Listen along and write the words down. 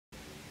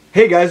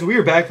Hey guys, we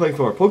are back playing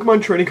for our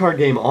Pokemon trading card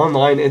game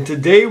online, and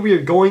today we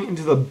are going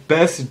into the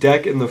best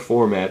deck in the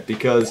format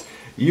because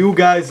you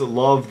guys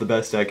love the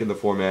best deck in the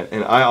format,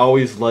 and I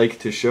always like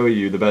to show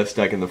you the best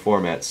deck in the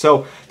format.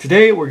 So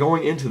today we're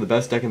going into the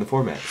best deck in the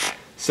format.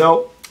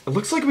 So it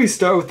looks like we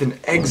start with an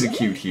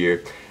Execute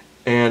here,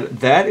 and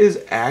that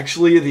is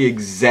actually the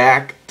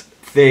exact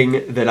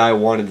thing that I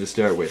wanted to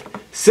start with.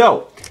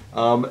 So,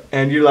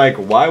 and you're like,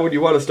 why would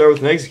you want to start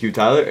with an Execute,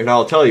 Tyler? And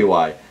I'll tell you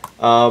why.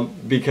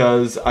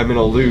 Because I'm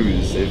gonna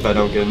lose if I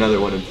don't get another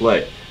one in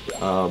play.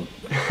 Okay,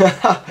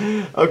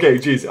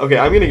 jeez. Okay,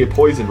 I'm gonna get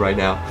poisoned right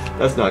now.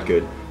 That's not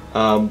good.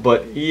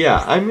 But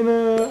yeah, I'm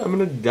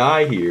gonna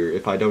die here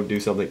if I don't do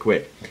something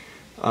quick.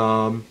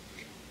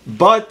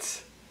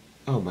 But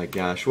oh my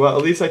gosh. Well,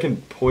 at least I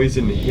can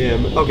poison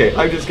him. Okay,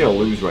 I'm just gonna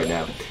lose right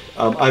now.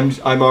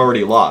 I'm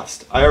already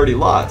lost. I already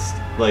lost.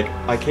 Like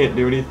I can't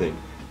do anything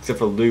except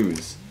for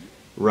lose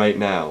right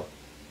now.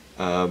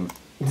 Dang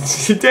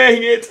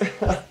it.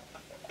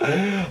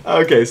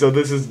 Okay, so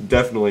this is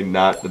definitely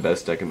not the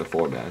best deck in the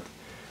format.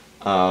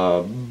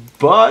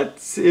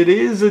 But it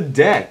is a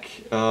deck.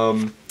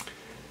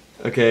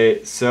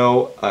 Okay,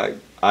 so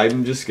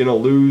I'm just gonna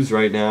lose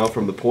right now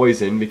from the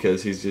poison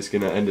because he's just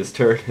gonna end his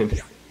turn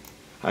and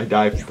I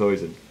die from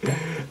poison.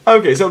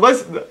 Okay, so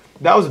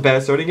that was a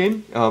bad starting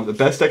game. The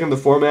best deck in the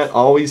format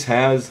always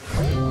has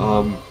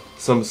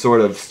some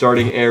sort of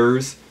starting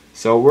errors.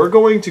 So we're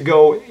going to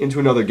go into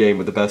another game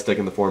with the best deck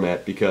in the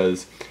format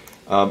because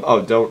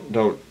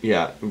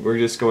yeah, we're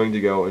just going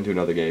to go into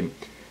another game,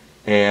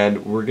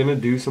 and we're gonna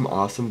do some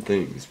awesome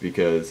things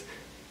because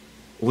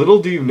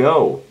little do you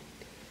know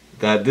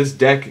that this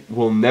deck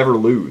will never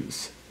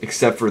lose,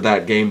 except for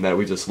that game that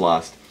we just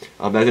lost.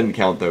 That didn't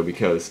count though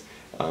because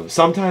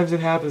sometimes it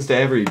happens to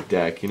every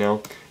deck, you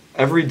know?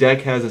 Every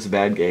deck has its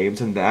bad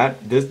games, and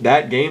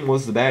that game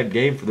was the bad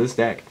game for this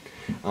deck.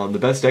 The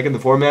best deck in the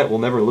format will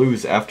never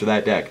lose after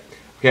that deck.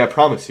 Okay, I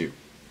promise you.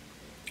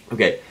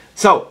 Okay,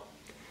 so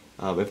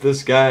if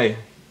this guy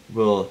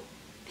will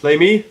play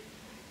me,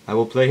 I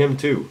will play him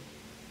too.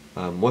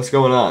 What's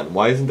going on?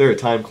 Why isn't there a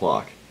time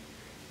clock?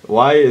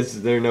 Why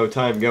is there no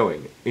time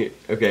going?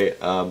 Okay,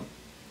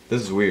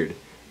 this is weird.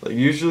 Like,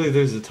 usually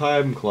there's a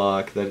time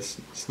clock that's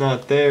it's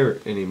not there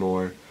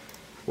anymore.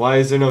 Why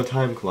is there no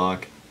time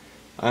clock?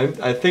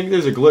 I think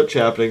there's a glitch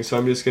happening, so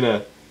I'm just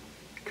gonna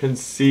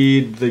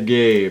concede the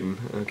game.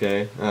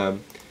 Okay.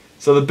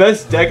 So the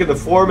best deck in the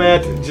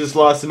format just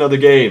lost another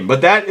game.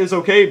 But that is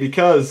okay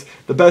because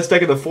the best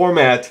deck in the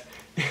format,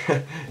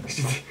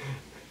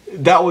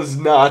 that was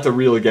not a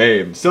real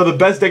game. So the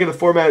best deck in the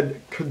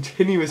format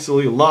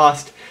continuously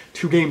lost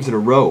 2 games in a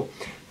row.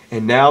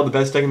 And now the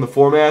best deck in the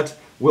format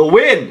will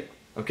win.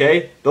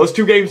 Okay? Those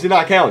 2 games did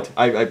not count.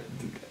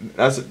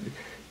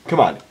 Come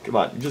on.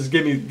 Just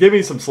give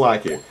me some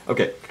slack here.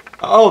 Okay.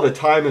 Oh, the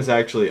time is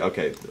actually,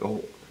 okay.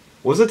 Oh,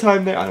 was the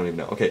time there? I don't even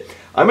know. Okay.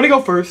 I'm going to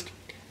go first.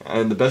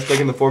 And the best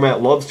deck in the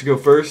format loves to go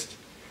first.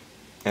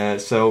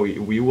 So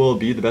we will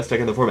be the best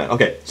deck in the format.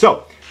 Okay,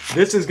 so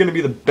this is going to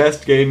be the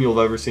best game you'll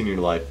have ever seen in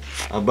your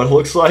life. But it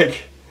looks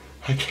like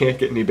I can't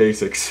get any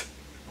basics.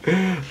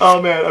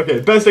 Oh man, okay,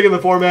 best deck in the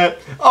format.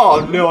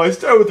 Oh no, I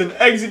start with an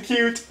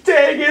Execute.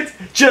 Dang it!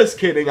 Just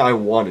kidding, I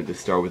wanted to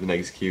start with an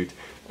Execute.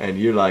 And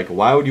you're like,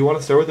 why would you want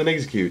to start with an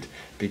Execute?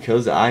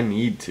 Because I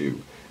need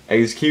to.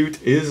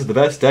 Execute is the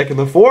best deck in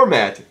the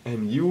format.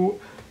 And you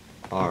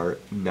are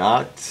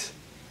not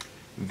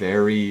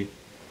very,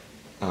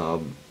 I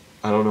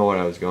don't know what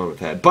I was going with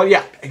that, but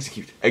yeah,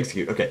 Execute,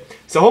 okay,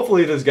 so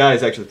hopefully this guy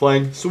is actually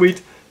playing,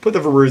 sweet, put the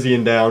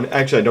Veruzian down,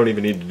 actually I don't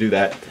even need to do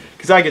that,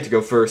 because I get to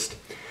go first,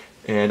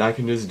 and I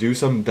can just do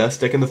some best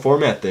deck in the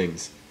format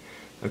things.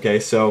 Okay,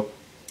 so,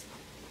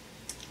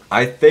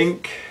 I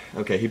think,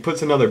 okay, he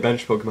puts another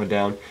bench Pokemon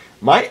down.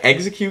 My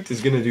Execute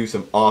is going to do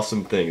some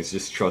awesome things,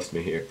 just trust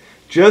me here.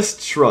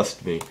 Just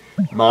trust me.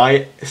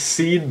 My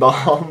Seed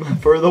Bomb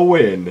for the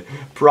win.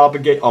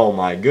 Propagate. Oh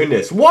my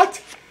goodness.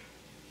 What?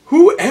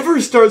 Who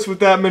ever starts with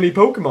that many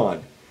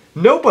Pokemon?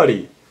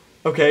 Nobody.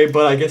 Okay,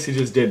 but I guess he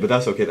just did, but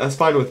that's okay. That's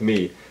fine with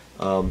me.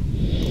 I'm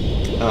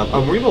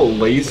going to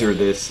laser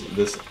this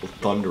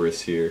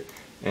Thunderous here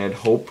and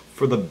hope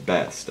for the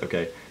best.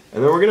 Okay,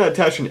 and then we're going to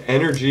attach an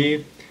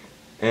energy.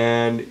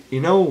 And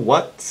you know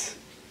what?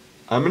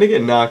 I'm going to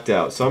get knocked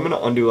out, so I'm going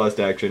to undo last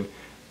action.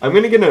 I'm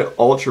going to get an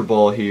Ultra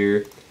Ball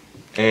here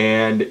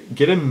and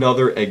get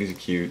another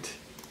Execute.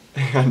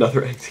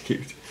 Another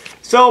Execute.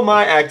 So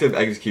my active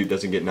Execute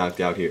doesn't get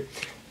knocked out here.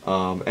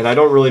 And I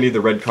don't really need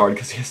the red card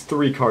because he has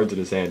 3 cards in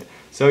his hand.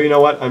 So you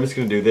know what? I'm just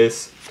going to do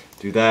this,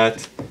 do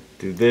that,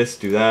 do this,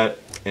 do that,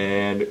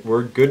 and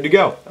we're good to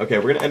go. Okay,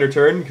 we're going to end our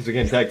turn because we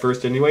can attack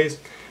first anyways.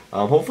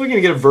 Hopefully we're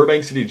going to get a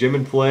Burbank City Gym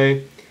in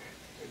play.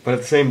 But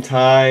at the same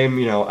time,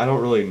 you know, I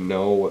don't really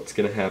know what's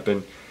going to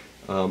happen.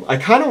 I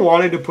kind of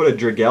wanted to put a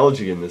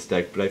Dragalge in this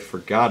deck, but I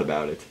forgot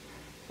about it.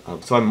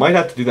 So I might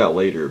have to do that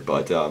later,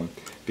 but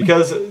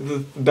because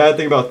the bad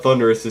thing about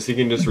Thunderous is he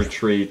can just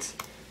retreat,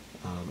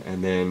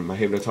 and then my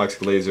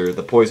Hypnotoxic Laser,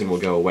 the poison will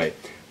go away.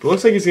 But it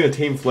looks like he's going to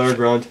Tame Flare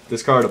Grunt,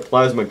 discard a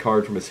Plasma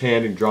card from his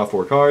hand and draw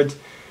 4 cards.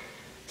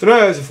 So now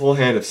he has a full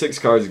hand of 6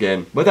 cards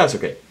again, but that's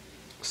okay.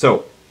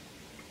 So,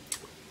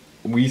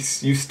 you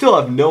still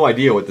have no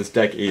idea what this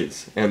deck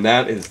is, and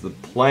that is the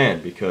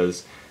plan,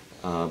 because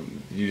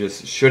you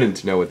just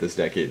shouldn't know what this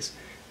deck is.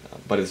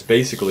 But it's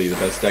basically the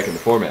best deck in the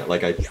format,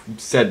 like I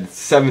said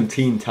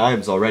 17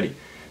 times already.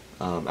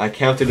 I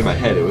counted in my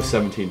head, it was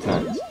 17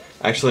 times.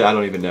 Actually, I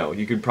don't even know.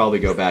 You could probably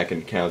go back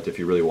and count if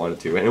you really wanted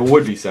to, and it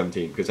would be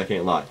 17, because I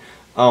can't lie.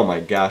 Oh my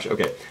gosh,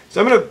 okay. So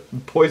I'm going to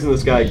poison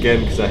this guy again,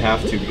 because I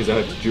have to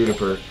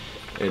Juniper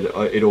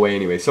it away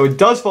anyway. So it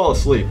does fall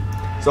asleep,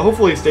 so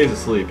hopefully he stays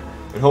asleep,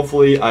 and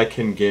hopefully I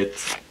can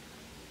get...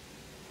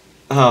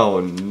 Oh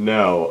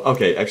no.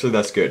 Okay, actually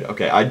that's good.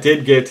 Okay, I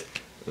did get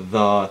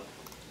the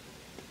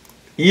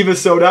Eva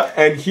Soda,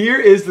 and here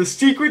is the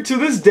secret to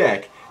this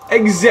deck.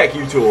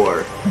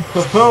 Executor.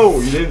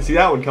 Oh, you didn't see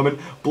that one coming.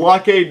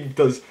 Blockade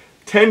does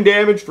 10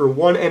 damage for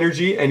 1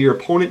 energy, and your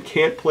opponent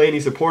can't play any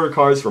supporter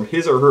cards from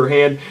his or her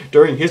hand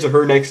during his or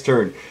her next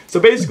turn. So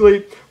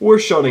basically, we're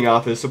shutting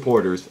off his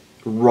supporters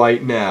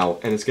right now,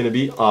 and it's going to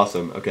be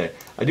awesome. Okay,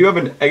 I do have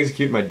an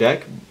execute in my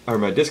deck, or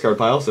my discard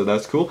pile, so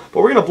that's cool. But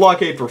we're going to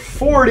blockade for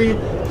 40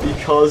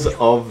 because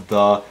of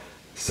the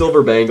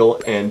silver bangle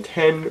and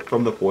 10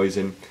 from the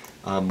poison.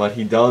 But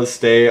he does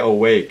stay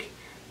awake,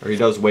 or he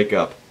does wake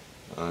up.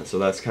 So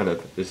that's kind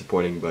of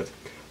disappointing, but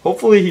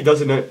hopefully he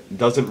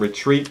doesn't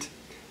retreat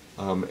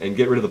and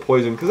get rid of the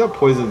poison, because that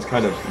poison is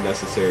kind of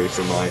necessary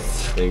for my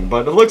thing.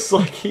 But it looks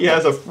like he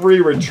has a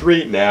free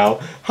retreat now.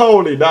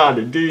 Holy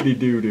doddy dee dee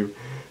doo doo.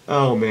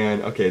 Oh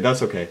man, okay,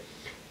 that's okay.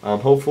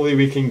 Hopefully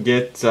we can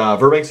get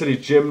Burbank City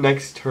Gym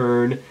next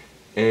turn,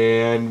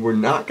 and we're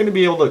not going to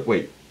be able to...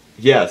 Wait,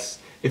 yes.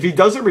 If he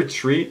doesn't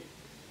retreat,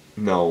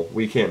 no,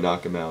 we can't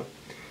knock him out.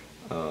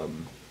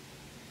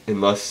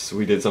 Unless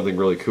we did something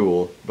really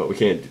cool, but we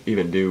can't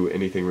even do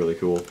anything really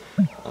cool.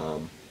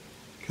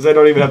 Because I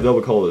don't even have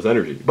double colorless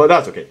energy, but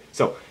that's okay.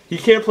 So, he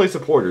can't play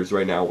supporters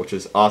right now, which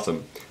is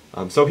awesome.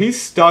 So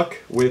he's stuck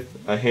with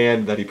a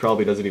hand that he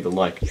probably doesn't even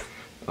like.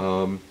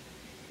 And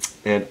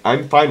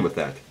I'm fine with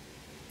that,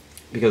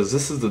 because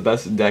this is the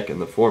best deck in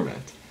the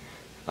format.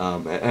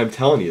 And I'm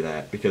telling you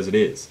that, because it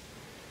is.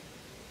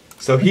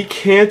 So he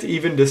can't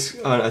even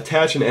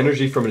attach an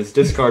energy from his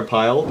discard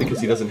pile,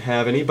 because he doesn't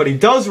have any, but he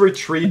does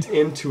retreat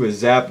into a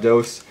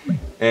Zapdos,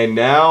 and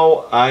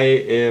now I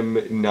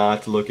am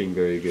not looking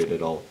very good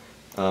at all.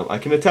 I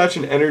can attach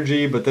an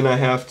energy, but then I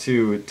have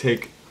to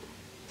take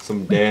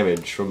some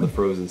damage from the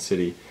Frozen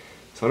City.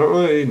 So I don't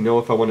really know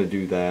if I want to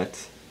do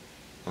that.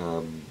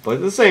 But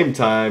at the same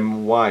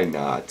time, why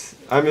not?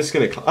 I'm just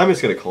gonna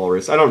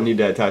Colorus. I don't need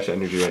to attach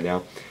energy right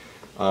now.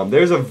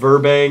 There's a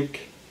Verbank,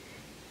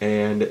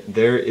 and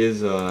there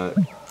is a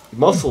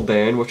Muscle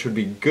Band, which would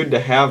be good to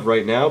have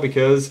right now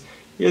because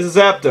he has a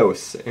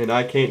Zapdos, and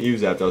I can't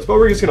use Zapdos. But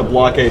we're just gonna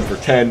blockade for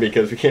 10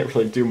 because we can't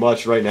really do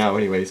much right now,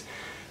 anyways.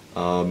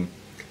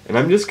 And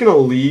I'm just gonna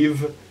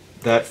leave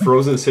that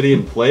Frozen City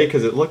in play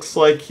because it looks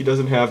like he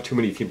doesn't have too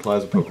many Team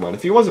Plasma Pokemon.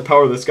 If he wants to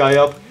power this guy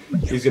up,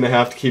 he's going to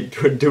have to keep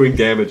doing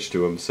damage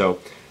to him. So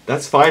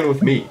that's fine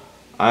with me.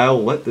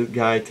 I'll let the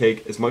guy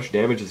take as much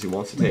damage as he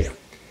wants to take.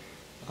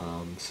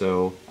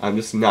 So I'm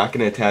just not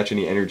going to attach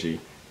any energy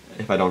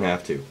if I don't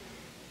have to.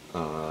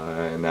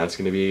 And that's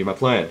going to be my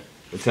plan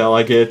until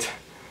I get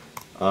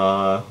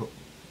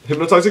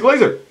Hypnotoxic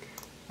Laser.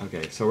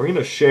 Okay, so we're going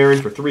to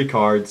Sharon for 3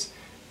 cards.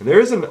 And there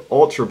is an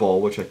Ultra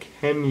Ball, which I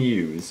can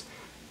use.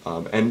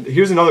 And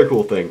here's another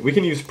cool thing. We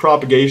can use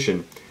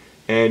Propagation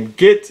and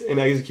get an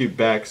Execute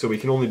back, so we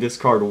can only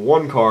discard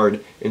 1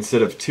 card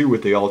instead of 2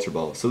 with the Ultra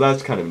Ball. So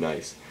that's kind of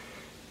nice.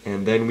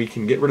 And then we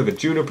can get rid of a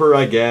Juniper,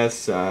 I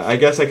guess. I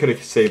guess I could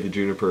have saved the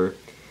Juniper.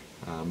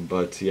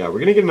 But yeah, we're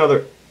going to get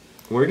another...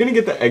 We're going to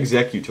get the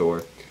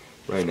Executor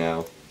right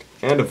now.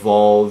 And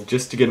Evolve,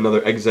 just to get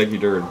another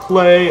Executor in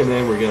play. And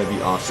then we're going to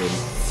be awesome.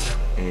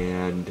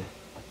 And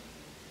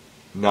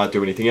not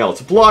do anything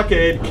else.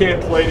 Blockade,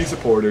 can't play any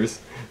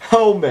supporters.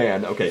 Oh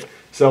man, okay.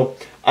 So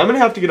I'm going to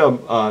have to get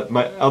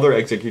my other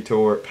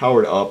Executor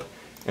powered up.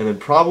 And then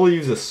probably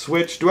use a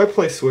switch. Do I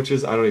play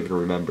switches? I don't even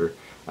remember.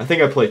 I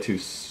think I play 2...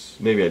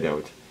 Maybe I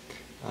don't.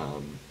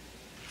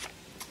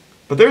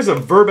 But there's a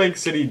Verbank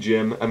City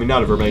Gym. I mean,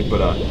 not a Verbank,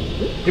 but a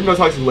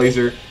Hypnotoxic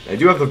Laser. I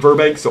do have the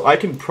Verbank, so I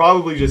can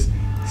probably just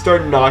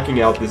start knocking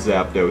out the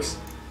Zapdos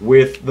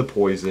with the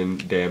poison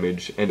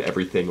damage and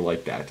everything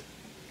like that.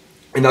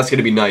 And that's going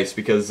to be nice,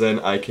 because then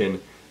I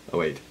can... Oh,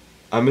 wait.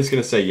 I'm just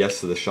going to say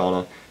yes to the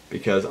Shauna,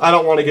 because I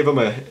don't want to give him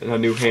a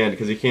new hand,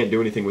 because he can't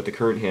do anything with the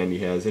current hand he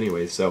has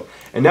anyway. So,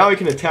 and now I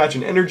can attach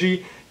an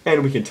energy...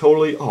 And we can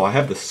totally... Oh, I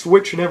have the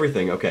switch and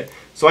everything. Okay,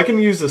 so I can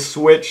use the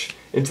switch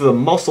into the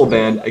Muscle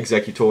Band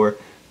Executor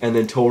and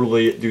then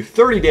totally do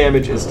 30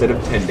 damage instead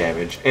of 10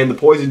 damage. And the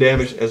poison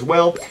damage as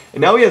well.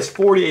 And now he has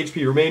 40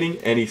 HP remaining,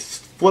 and he's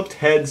flipped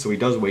head, so he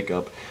does wake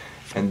up.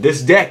 And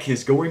this deck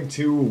is going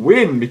to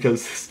win,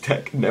 because this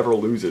deck never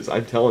loses.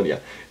 I'm telling you.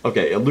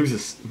 Okay, it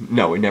loses...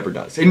 No, it never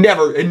does. It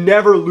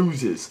never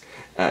loses.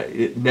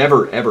 It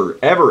never, ever,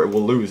 ever it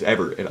will lose,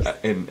 ever.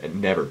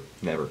 And never.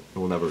 It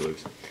will never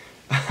lose.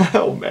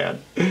 Oh,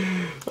 man.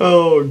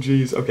 Oh,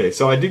 jeez. Okay,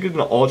 so I did get an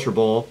Ultra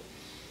Ball,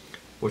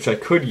 which I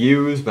could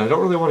use, but I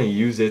don't really want to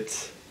use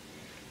it.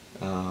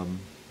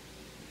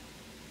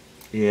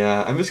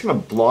 Yeah, I'm just going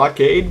to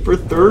blockade for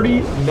 30,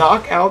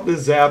 knock out the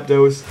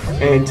Zapdos,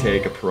 and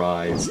take a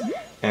prize.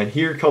 And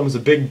here comes a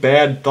big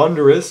bad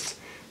Thunderous,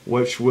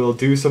 which will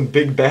do some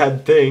big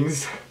bad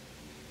things.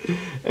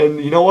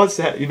 And you know what's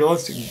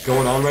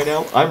going on right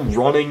now? I'm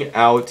running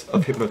out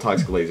of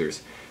Hypnotoxic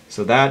Lasers.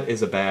 So that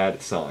is a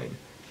bad sign.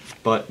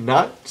 But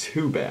not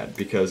too bad,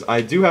 because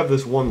I do have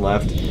this one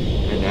left.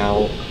 And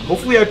now,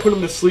 hopefully I put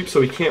him to sleep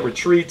so he can't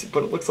retreat,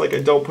 but it looks like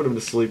I don't put him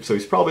to sleep, so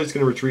he's probably just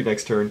going to retreat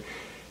next turn.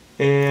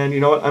 And you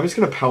know what? I'm just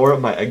going to power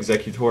up my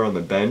Executor on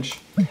the bench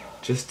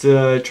just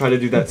to try to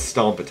do that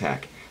Stomp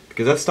attack.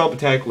 Because that Stomp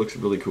attack looks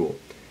really cool.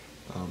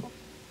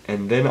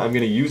 And then I'm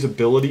going to use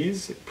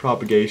abilities,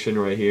 Propagation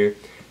right here,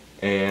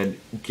 and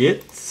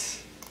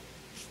get,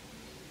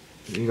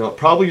 you know,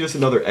 probably just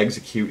another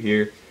Execute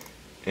here.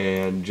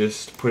 And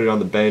just put it on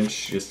the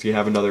bench just to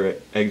have another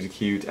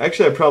Execute.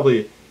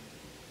 Actually,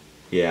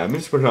 yeah, I'm going to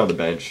just put it on the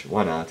bench.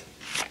 Why not?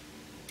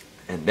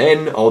 And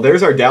then, oh,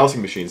 there's our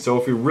Dowsing Machine. So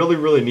if we really,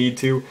 really need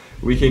to,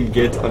 we can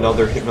get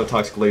another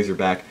Hypnotoxic Laser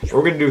back.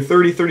 We're going to do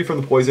 30, 30 from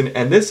the poison,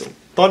 and this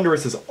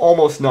Thunderous is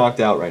almost knocked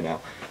out right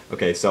now.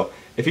 Okay, so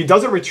if he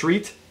doesn't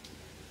retreat,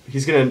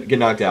 he's going to get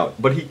knocked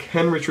out. But he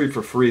can retreat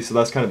for free, so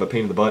that's kind of a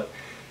pain in the butt.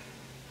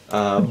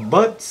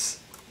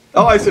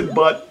 Oh, I said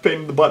butt,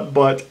 pain in the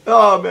butt.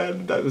 Oh,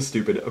 man, that was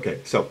stupid.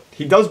 Okay, so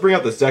he does bring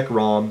out the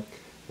Zekrom,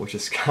 which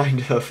is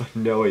kind of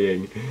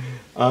annoying.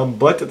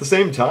 But at the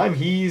same time,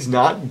 he's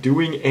not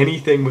doing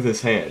anything with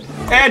his hand.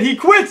 And he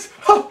quits!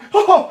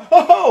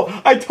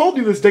 I told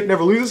you this deck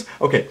never loses.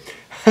 Okay.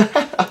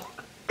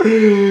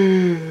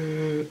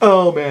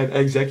 Oh, man,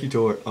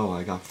 Executor. Oh,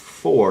 I got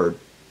 4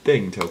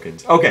 thing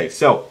tokens. Okay,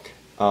 so,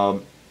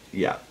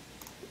 yeah.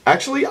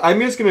 Actually, I'm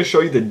just going to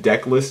show you the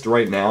deck list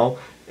right now,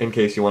 in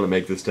case you want to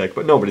make this deck,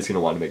 but nobody's going to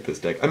want to make this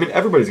deck. I mean,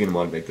 everybody's going to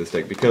want to make this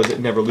deck because it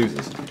never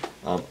loses.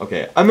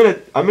 Okay, I'm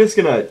just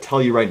going to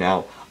tell you right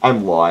now,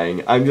 I'm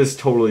lying. I'm just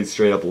totally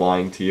straight up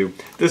lying to you.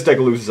 This deck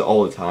loses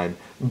all the time,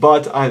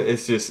 but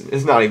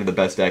it's not even the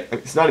best deck.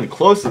 It's not even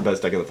close to the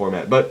best deck in the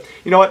format, but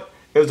you know what?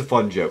 It was a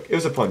fun joke. It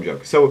was a fun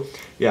joke. So,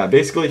 yeah,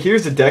 basically,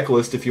 here's the deck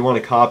list if you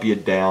want to copy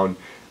it down.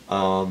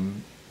 But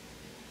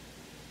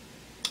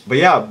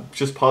yeah,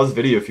 just pause the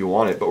video if you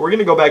want it. But we're going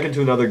to go back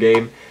into another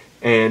game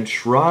and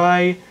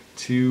try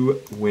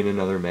to win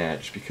another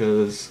match,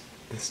 because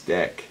this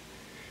deck,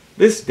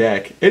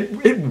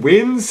 it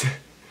wins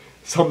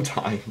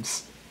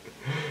sometimes.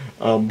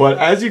 But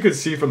as you could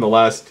see from the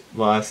last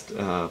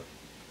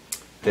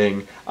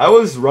thing, I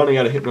was running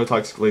out of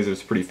Hypnotoxic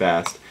Lasers pretty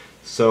fast.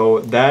 So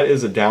that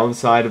is a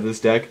downside of this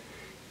deck.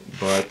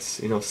 But,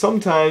 you know,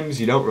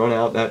 sometimes you don't run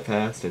out that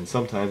fast, and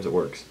sometimes it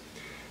works.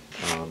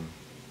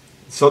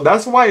 So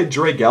that's why a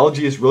Dragalge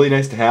is really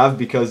nice to have,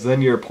 because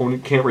then your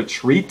opponent can't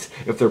retreat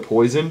if they're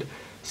poisoned.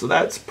 So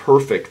that's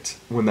perfect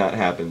when that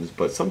happens,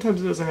 but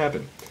sometimes it doesn't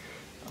happen.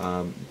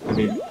 I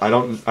mean,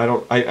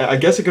 I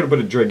guess I could have put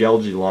a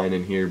Dragalge line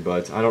in here,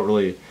 but I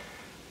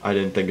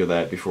didn't think of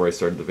that before I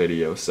started the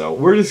video. So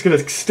we're just going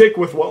to stick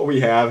with what we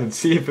have and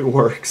see if it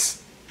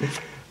works.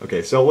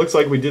 Okay, so it looks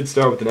like we did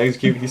start with an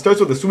Execute. He starts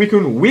with a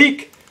Suicune,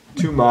 weak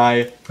to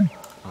my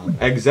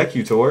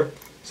Executor.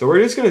 So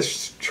we're just going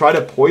to try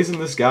to poison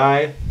this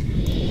guy,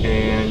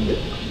 and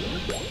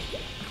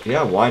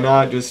yeah, why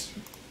not just,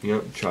 you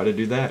know, try to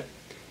do that.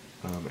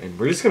 And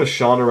we're just going to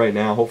Shauna right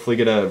now, hopefully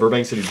get a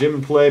Burbank City Gym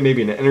in play,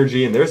 maybe an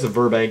Energy, and there's a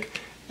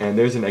Burbank, and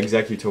there's an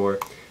Executor.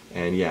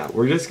 And yeah,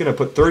 we're just going to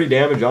put 30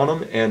 damage on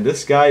him, and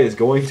this guy is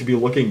going to be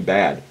looking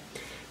bad.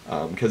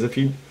 Because if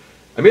he...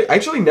 I mean,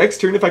 actually, next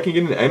turn, if I can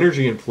get an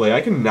Energy in play,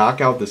 I can knock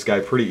out this guy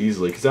pretty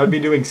easily, because I would be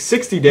doing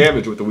 60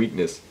 damage with the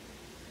weakness.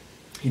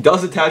 He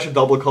does attach a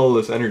double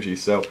colorless Energy,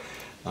 so...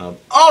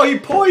 oh, he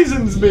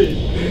poisons me!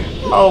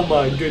 Oh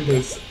my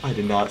goodness. I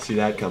did not see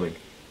that coming.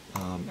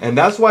 And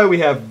that's why we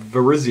have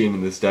Virizion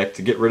in this deck,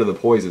 to get rid of the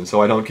poison,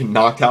 so I don't get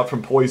knocked out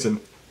from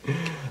poison.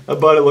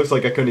 But it looks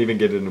like I couldn't even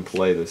get it in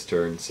play this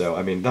turn, so,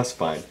 I mean, that's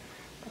fine.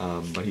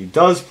 But he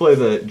does play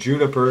the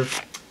Juniper,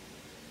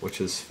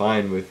 which is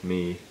fine with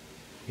me.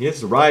 He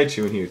has the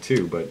Raichu in here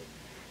too, but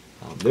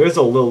there's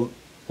a little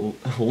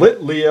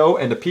Lit Leo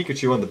and a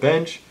Pikachu on the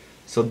bench.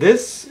 So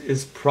this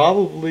is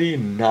probably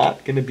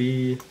not going to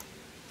be,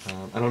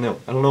 I don't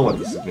know what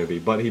this is going to be,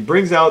 but he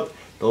brings out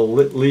the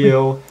Lit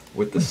Leo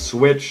with the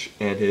switch,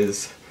 and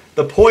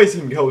the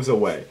poison goes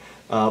away.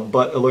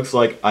 But it looks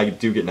like I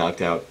do get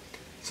knocked out,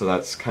 so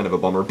that's kind of a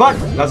bummer. But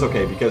that's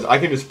okay, because I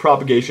can just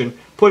Propagation,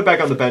 put it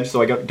back on the bench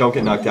so I don't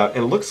get knocked out.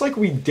 And it looks like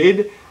we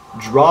did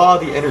draw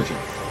the Energy.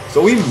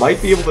 So we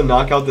might be able to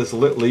knock out this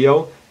Lit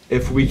Leo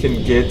if we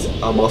can get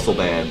a Muscle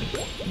Band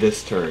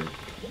this turn,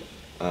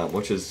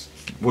 which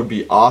would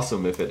be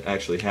awesome if it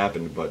actually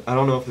happened, but I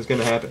don't know if it's going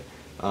to happen.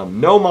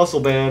 No Muscle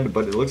Band,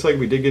 but it looks like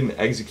we did get an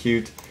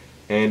Execute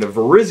and a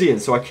Virizion,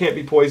 so I can't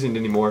be poisoned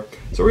anymore.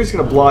 So we're just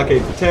going to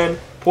blockade for 10,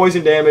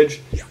 poison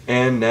damage,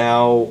 and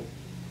now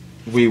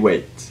we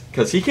wait.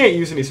 Because he can't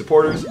use any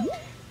supporters,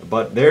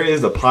 but there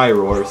is a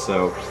Pyroar,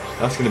 so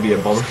that's going to be a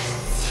bummer.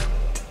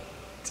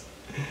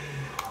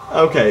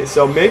 Okay,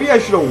 so maybe I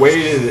should have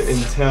waited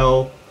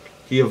until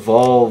he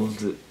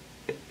evolved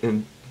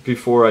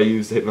before I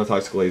used the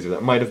Hypnotoxic Laser.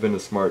 That might have been a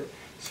smart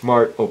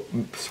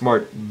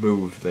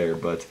move there,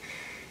 but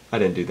I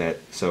didn't do that.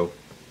 So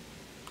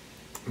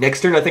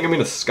next turn, I think I'm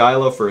going to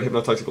Skyla for a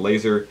Hypnotoxic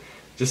Laser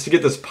just to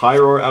get this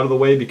Pyroar out of the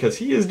way because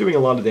he is doing a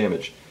lot of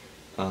damage.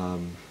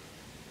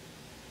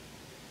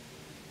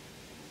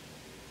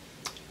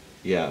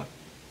 Yeah.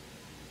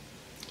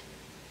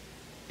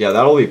 Yeah,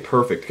 that'll be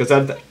perfect because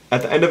at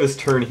the end of his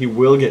turn, he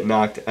will get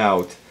knocked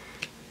out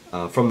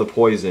from the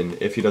poison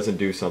if he doesn't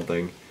do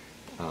something.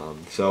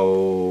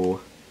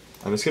 So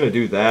I'm just going to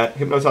do that.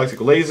 Hypnotoxic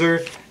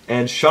Laser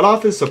and shut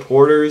off his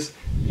supporters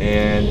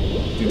and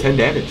do 10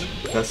 damage.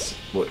 That's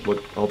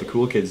what all the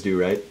cool kids do,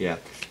 right? Yeah.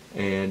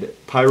 And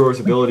Pyroar's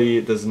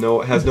ability has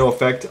no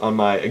effect on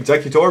my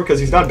Executor because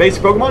he's not a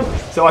basic Pokemon,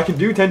 so I can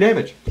do 10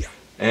 damage.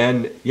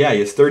 And yeah, he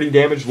has 30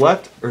 damage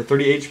left, or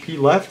 30 HP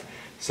left,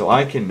 so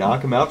I can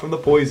knock him out from the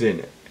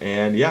poison.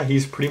 And yeah,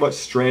 he's pretty much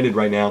stranded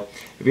right now.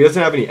 If he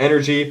doesn't have any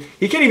energy,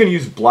 he can't even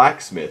use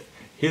Blacksmith.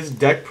 His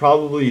deck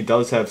probably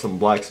does have some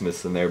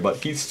Blacksmiths in there,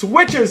 but he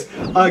switches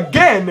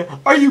again!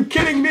 Are you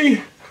kidding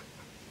me?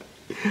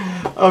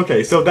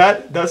 Okay, so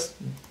that's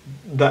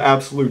the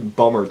absolute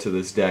bummer to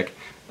this deck.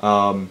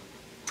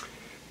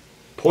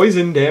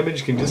 Poison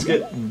damage can just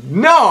get...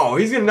 No!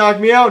 He's gonna knock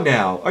me out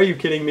now! Are you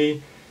kidding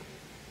me?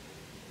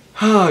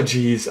 Oh,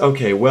 jeez.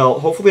 Okay, well,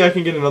 hopefully I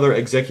can get another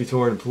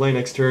Executor and play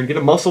next turn. Get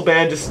a Muscle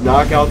Band, just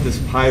knock out this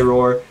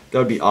Pyroar. That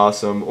would be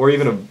awesome. Or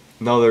even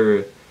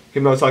another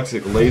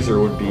Hypnotoxic Laser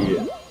would be,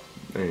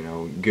 you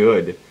know,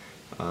 good.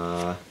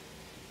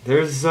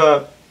 There's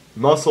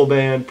Muscle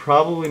Band,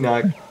 probably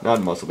not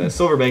Muscle Band,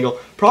 Silver Bangle.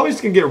 Probably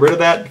just going to get rid of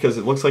that because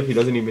it looks like he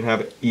doesn't even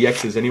have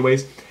EXs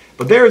anyways.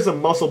 But there is a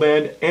Muscle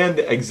Band and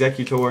the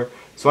Executor,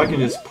 so I can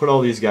just put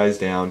all these guys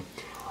down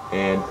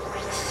and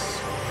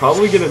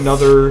probably get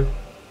another...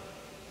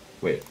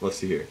 Wait, let's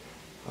see here.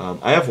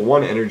 I have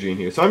one energy in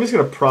here, so I'm just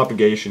going to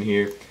Propagation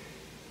here.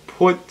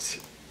 Put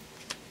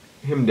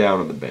him down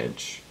on the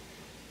bench.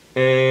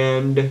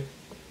 And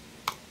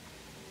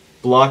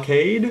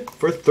Blockade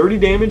for 30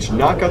 damage,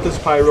 knock out this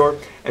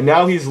Pyroar, and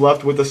now he's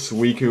left with a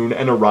Suicune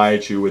and a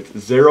Raichu with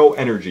 0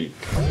 energy.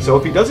 So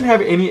if he doesn't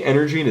have any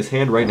energy in his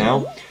hand right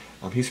now,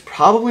 he's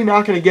probably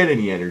not going to get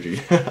any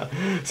energy.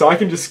 So I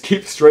can just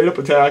keep straight up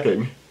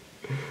attacking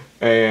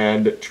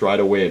and try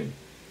to win.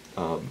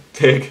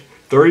 Take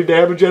 30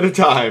 damage at a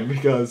time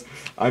because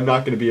I'm not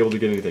going to be able to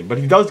get anything. But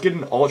he does get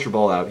an Ultra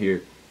Ball out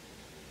here.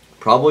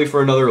 Probably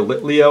for another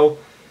Litleo.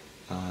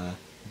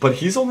 But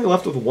he's only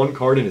left with one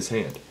card in his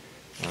hand.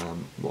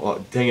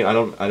 Well, dang it,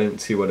 I didn't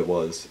see what it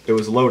was. It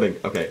was loading.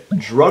 Okay,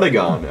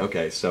 Druddigon.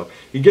 Okay, so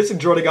he gets a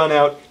Druddigon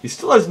out. He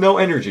still has no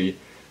energy,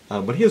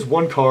 but he has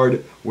one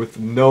card with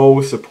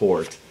no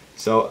support.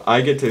 So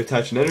I get to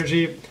attach an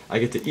energy. I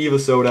get to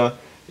Evosoda,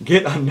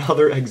 get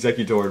another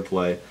Executor in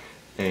play,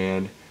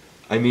 and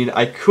I mean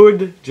I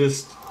could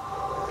just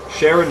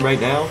Sharon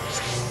right now.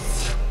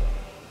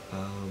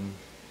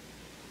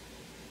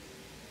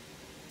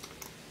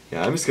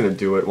 Yeah, I'm just gonna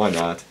do it. Why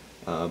not?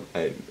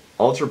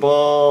 Ultra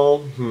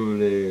Ball.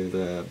 You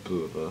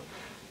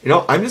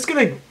know, I'm just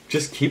gonna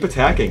keep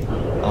attacking.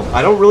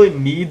 I don't really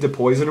need to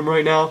poison him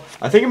right now.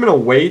 I think I'm gonna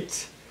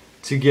wait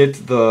to get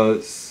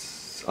another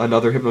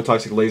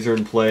Hypnotoxic Laser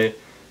in play.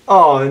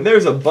 Oh, and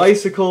there's a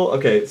Bicycle.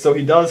 Okay, so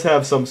he does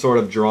have some sort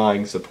of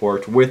drawing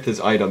support with his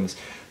items,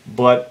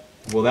 but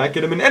will that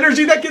get him an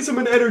energy? That gets him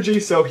an energy.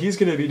 So he's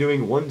gonna be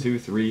doing 1, 2,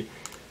 3.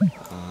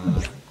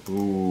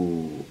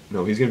 Ooh,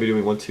 no, he's gonna be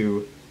doing 1,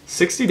 2,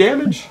 60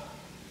 damage.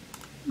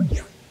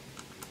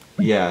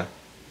 Yeah.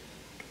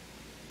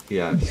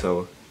 Yeah,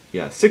 so,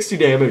 yeah, 60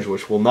 damage,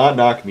 which will not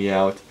knock me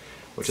out,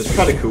 which is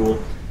kind of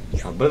cool.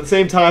 But at the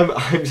same time,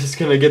 I'm just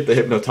going to get the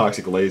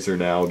Hypnotoxic Laser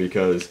now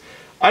because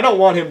I don't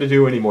want him to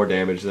do any more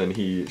damage than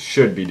he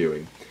should be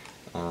doing.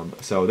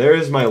 So there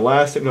is my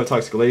last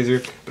Hypnotoxic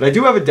Laser, but I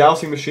do have a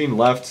Dowsing Machine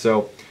left,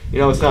 so, you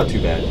know, it's not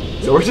too bad.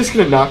 So we're just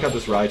going to knock out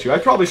this Raichu. I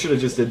probably should have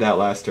just did that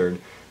last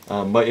turn,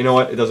 but you know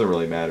what? It doesn't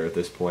really matter at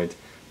this point.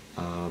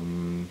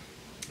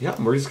 Yeah,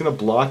 we're just going to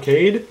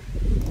Blockade,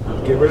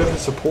 get rid of the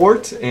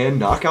support, and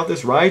knock out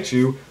this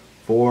Raichu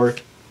for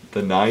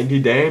the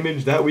 90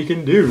 damage that we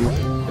can do.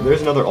 And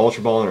there's another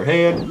Ultra Ball in our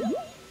hand.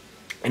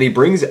 And he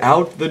brings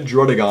out the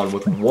Druddigon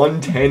with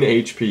 110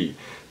 HP.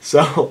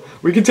 So,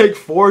 we can take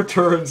 4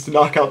 turns to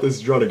knock out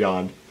this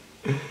Druddigon.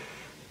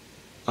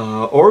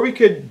 Or we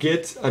could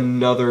get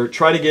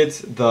try to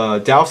get the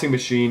Dowsing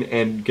Machine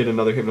and get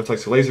another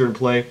Hypnotoxic Laser in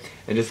play,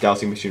 and just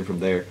Dowsing Machine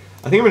from there.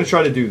 I think I'm going to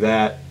try to do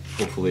that,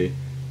 hopefully.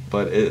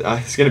 But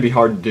it's going to be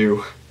hard to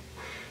do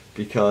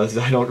because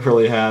I don't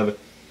really have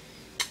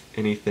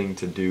anything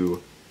to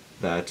do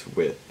that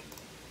with.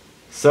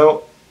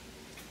 So,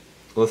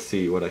 let's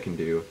see what I can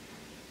do.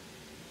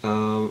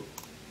 I'm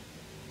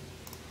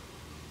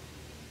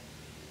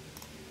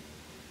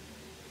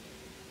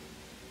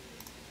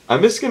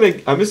just gonna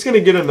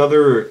get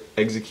another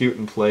Execute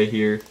and play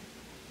here.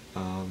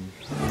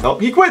 Oh,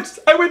 he quits!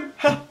 I win!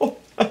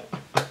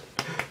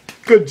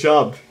 Good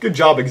job. Good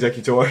job,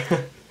 Executor.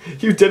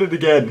 You did it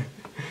again.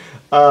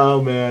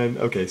 Oh, man.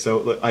 Okay, so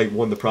look, I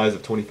won the prize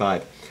of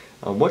 25.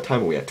 What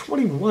time are we at?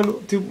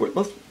 21? Dude,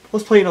 let's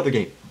play another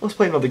game. Let's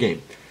play another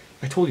game.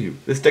 I told you,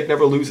 this deck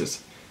never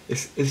loses.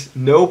 It's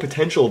no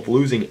potential of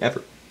losing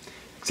ever.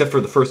 Except for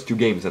the first 2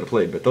 games that I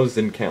played, but those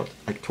didn't count.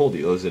 I told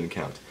you, those didn't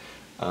count.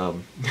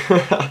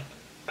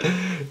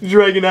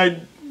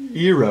 Dragonite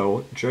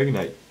Hero.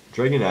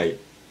 Dragonite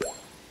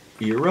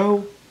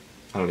Hero?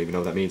 I don't even know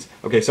what that means.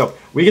 Okay, so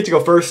we get to go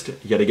first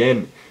yet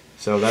again.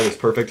 So that is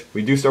perfect.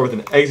 We do start with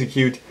an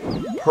execute.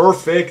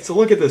 Perfect. So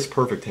look at this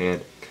perfect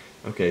hand.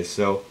 Okay,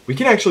 so we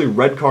can actually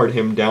red card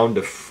him down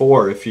to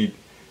 4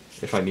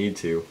 if I need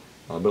to.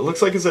 But it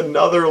looks like it's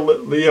another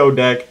Lit Leo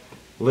deck.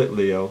 Lit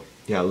Leo.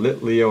 Yeah,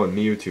 Lit Leo and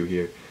Mewtwo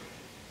here.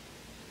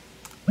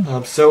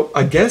 So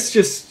I guess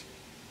just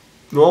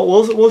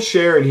we'll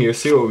share in here,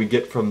 see what we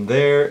get from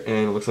there,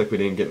 and it looks like we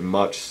didn't get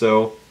much.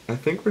 So I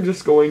think we're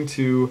just going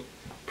to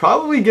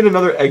probably get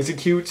another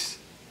execute,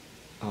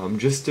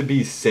 just to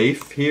be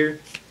safe here.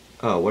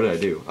 Oh, what did I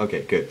do?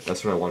 Okay, good.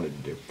 That's what I wanted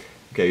to do.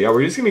 Okay, yeah,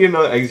 we're just gonna get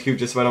another execute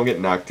just so I don't get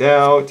knocked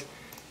out,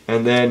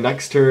 and then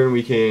next turn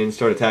we can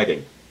start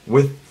attacking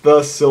with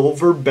the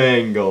Silver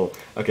Bangle.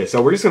 Okay,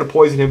 so we're just gonna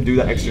poison him, do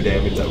the extra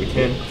damage that we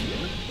can,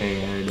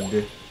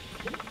 and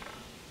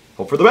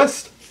hope for the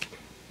best.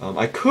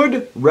 I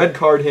could red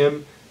card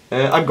him.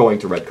 I'm going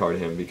to red card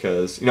him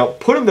because, you know,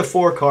 put him to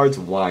 4 cards.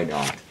 Why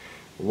not?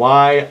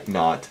 Why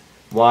not?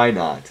 Why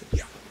not?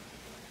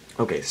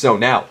 Okay, so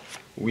now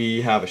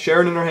we have a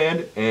Sharon in our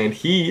hand, and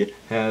he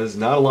has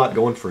not a lot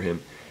going for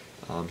him.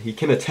 He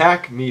can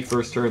attack me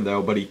first turn,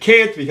 though, but he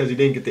can't because he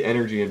didn't get the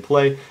energy in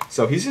play.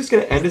 So he's just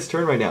going to end his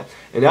turn right now.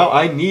 And now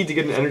I need to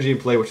get an energy in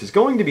play, which is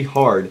going to be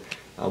hard.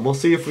 We'll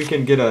see if we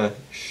can get a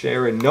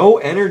Sharon. No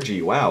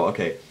energy. Wow,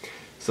 okay.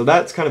 So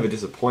that's kind of a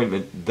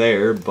disappointment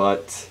there,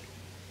 but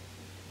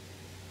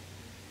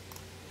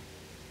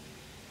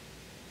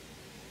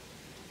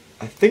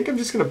I think I'm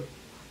just going to...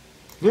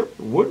 Yeah,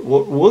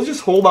 we'll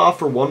just hold off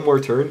for 1 more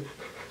turn.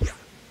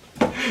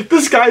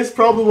 This guy's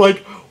probably like,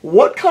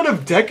 what kind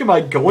of deck am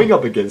I going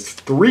up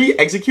against? 3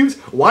 executes?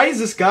 Why is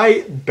this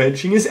guy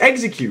benching his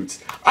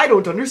executes? I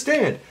don't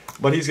understand.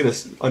 But he's going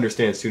to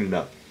understand soon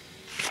enough.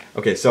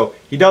 Okay, so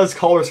he does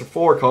colors for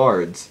 4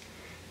 cards,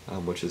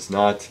 which is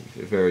not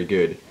very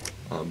good.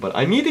 But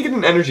I need to get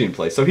an energy in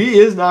play. So he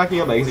is knocking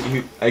out my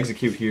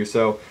execute here,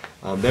 so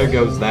there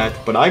goes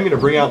that. But I'm going to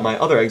bring out my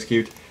other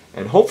execute,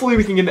 and hopefully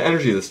we can get an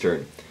energy this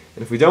turn.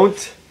 And if we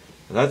don't,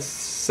 that's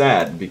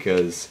sad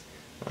because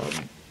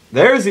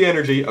there's the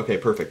energy. Okay,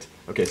 perfect.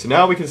 Okay, so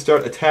now we can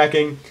start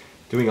attacking,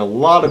 doing a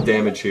lot of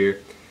damage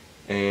here.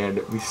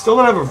 And we still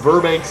don't have a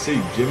Verbank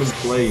City Gym in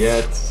play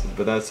yet,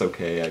 but that's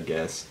okay, I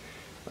guess.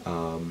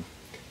 I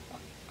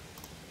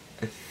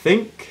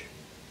think...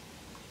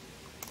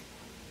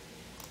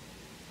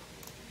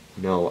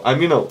 No, I'm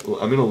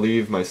gonna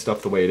leave my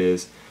stuff the way it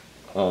is.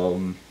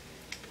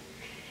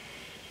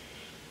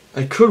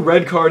 I could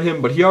red card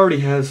him, but he already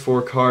has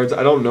 4 cards.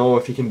 I don't know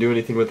if he can do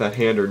anything with that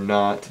hand or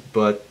not,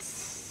 but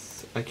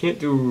I can't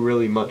do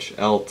really much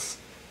else.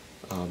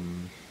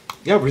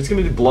 Yeah, we're just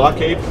going to do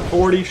blockade for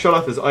 40, shut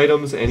off his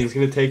items, and he's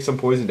going to take some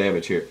poison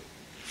damage here.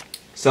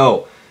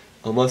 So,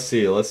 let's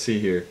see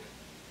here.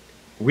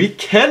 We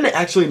can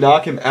actually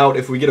knock him out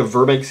if we get a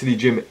Verbank City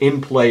Gym in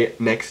play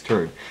next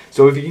turn.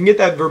 So if you can get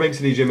that Verbank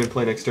City Gym in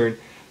play next turn,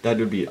 that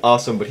would be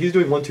awesome. But he's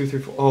doing 1, 2, 3,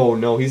 4. Oh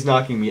no, he's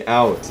knocking me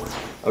out.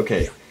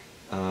 Okay.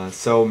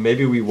 So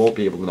maybe we won't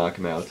be able to knock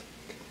him out.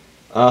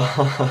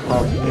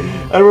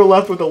 And we're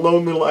left with a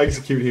lone little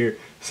execute here.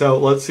 So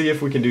let's see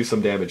if we can do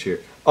some damage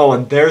here. Oh,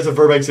 and there's a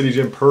Verbank City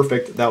Gym.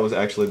 Perfect. That was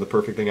actually the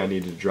perfect thing I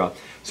needed to draw.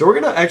 So we're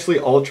going to actually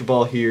Ultra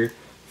Ball here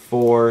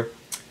for,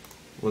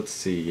 let's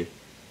see,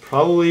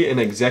 probably an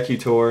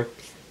Executor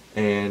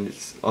and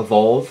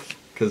Evolve,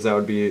 because that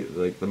would be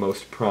like the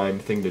most prime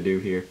thing to do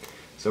here.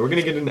 So we're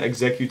going to get an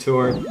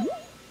Executor,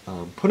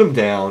 put him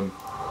down,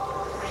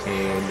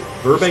 and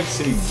Verbank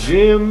City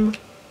Gym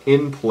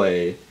in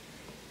play.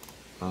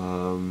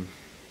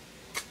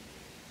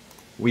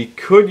 We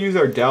could use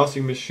our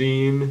Dowsing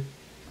Machine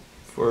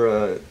for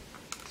a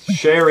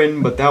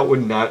Sharon, but that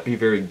would not be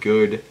very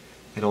good,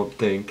 I don't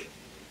think.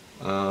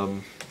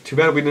 Too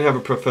bad we didn't have a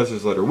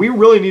Professor's Letter. We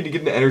really need to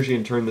get an energy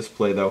and turn this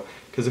play, though,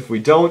 because if we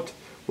don't,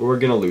 we're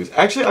going to lose.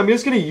 Actually, I'm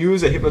just going to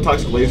use a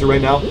Hypnotoxic Laser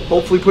right now,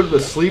 hopefully put him to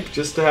sleep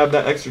just to have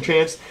that extra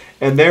chance.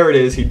 And there it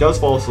is. He does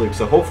fall asleep,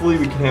 so hopefully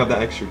we can have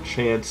that extra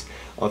chance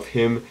of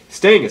him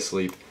staying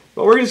asleep.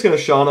 But we're just going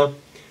to Shauna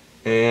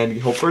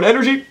and hope for an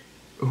energy.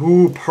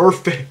 Ooh,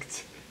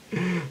 perfect.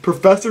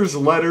 Professor's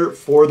Letter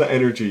for the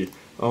energy.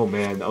 Oh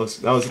man, that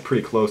was a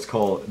pretty close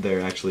call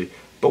there, actually.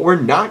 But we're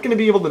not going to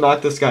be able to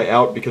knock this guy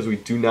out because we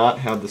do not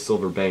have the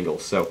Silver Bangle.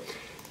 So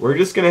we're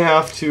just going to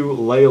have to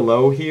lay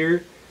low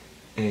here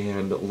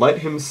and let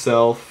him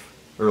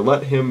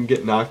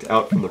get knocked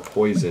out from the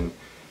poison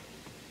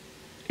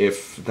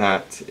if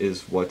that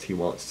is what he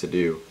wants to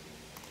do.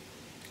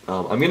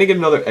 I'm going to get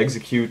another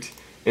Execute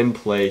in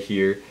play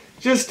here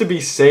just to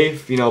be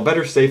safe, you know,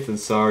 better safe than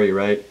sorry,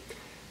 right?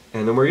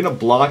 And then we're going to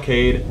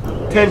blockade,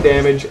 10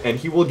 damage, and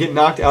he will get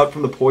knocked out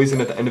from the poison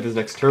at the end of his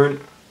next turn.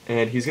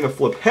 And he's going to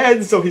flip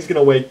heads, so he's going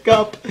to wake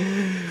up.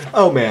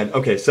 Oh, man.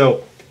 Okay,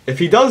 so if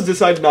he does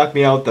decide to knock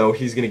me out, though,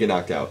 he's going to get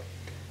knocked out.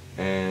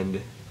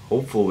 And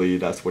hopefully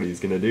that's what he's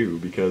going to do,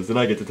 because then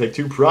I get to take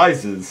 2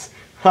 prizes.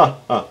 Ha,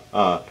 ha,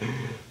 ha.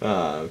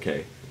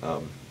 Okay.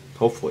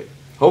 Hopefully.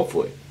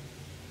 Hopefully.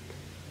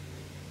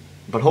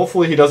 But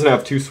hopefully he doesn't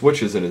have 2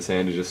 switches in his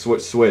hand to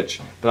just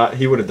switch. But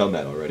he would have done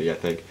that already, I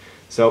think.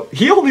 So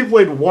he only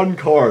played 1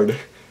 card.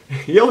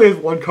 He only has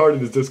 1 card in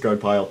his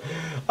discard pile.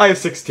 I have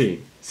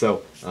 16.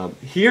 So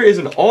here is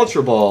an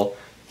Ultra Ball.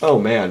 Oh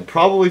man,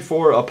 probably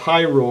for a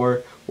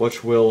Pyroar,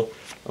 which will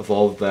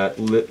evolve that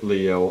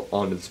Litleo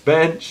on his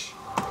bench.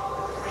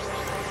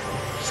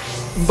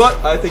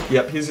 But I think,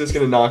 yep, he's just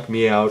going to knock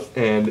me out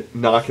and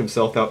knock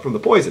himself out from the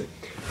poison.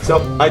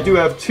 So I do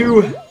have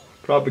 2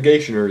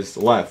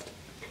 Propagationers left.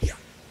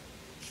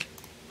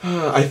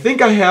 I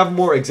think I have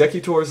more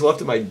Executors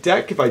left in my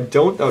deck. If I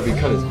don't, that would be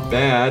kind of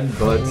bad,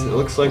 but it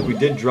looks like we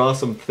did draw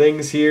some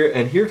things here.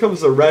 And here comes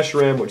the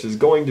Reshiram, which is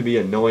going to be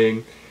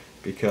annoying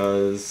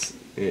because,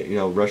 you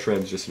know,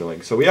 Reshiram's just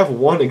annoying. So we have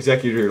 1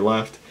 Executor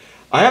left.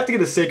 I have to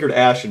get a Sacred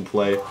Ash in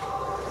play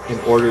in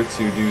order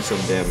to do some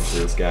damage to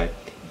this guy.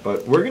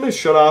 But we're going to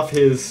shut off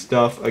his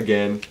stuff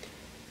again.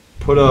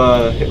 Put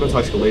a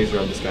Hypnotoxic Laser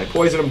on this guy.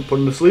 Poison him, put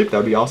him to sleep. That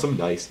would be awesome.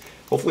 Nice.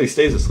 Hopefully he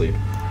stays asleep.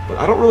 But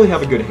I don't really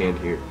have a good hand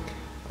here.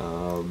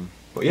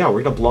 But yeah,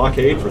 we're going to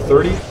blockade for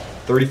 30.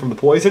 30 from the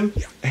poison.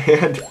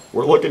 And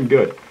we're looking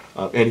good.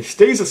 And he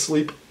stays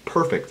asleep.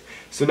 Perfect.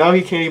 So now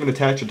he can't even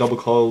attach a double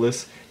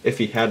colorless if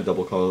he had a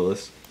double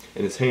colorless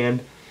in his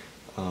hand.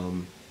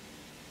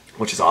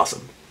 Which is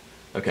awesome.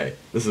 Okay,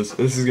 this is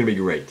going to be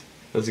great.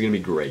 This is going to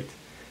be great.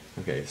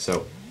 Okay,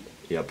 so,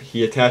 yep,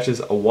 he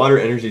attaches a Water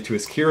Energy to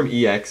his Kyurem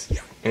EX,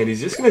 and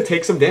he's just going to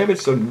take some damage,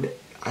 so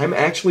I'm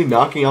actually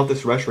knocking out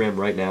this Reshiram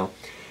right now.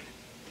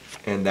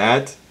 And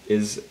that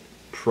is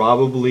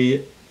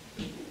probably,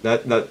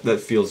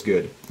 that feels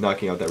good,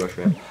 knocking out that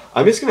Reshiram.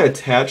 I'm just going to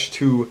attach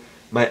to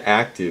my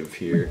active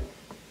here,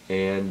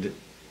 and,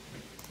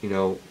 you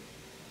know,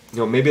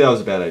 maybe that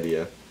was a bad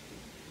idea.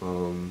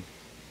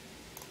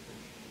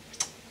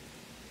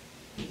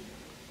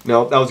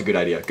 No, that was a good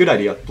idea. Good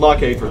idea.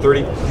 Blockade for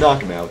 30,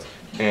 knock him out.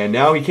 And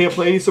now he can't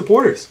play any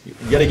supporters,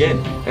 yet again.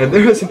 And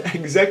there's an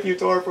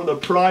Executor for the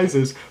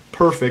prizes.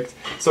 Perfect.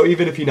 So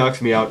even if he knocks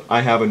me out,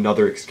 I have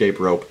another escape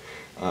rope,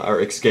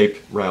 or escape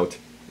route.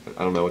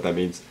 I don't know what that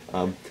means.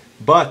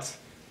 But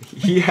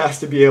he has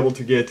to be able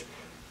to get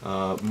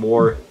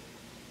more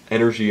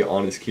energy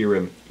on his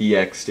Kyurem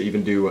EX to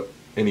even do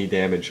any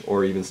damage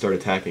or even start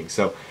attacking.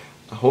 So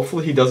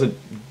hopefully he doesn't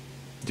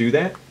do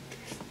that.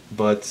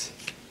 But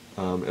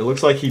it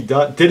looks like he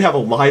did have a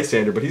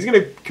Lysander, but he's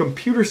going to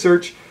computer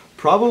search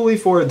probably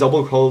for a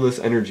double colorless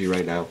energy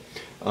right now.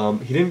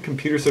 He didn't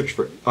computer search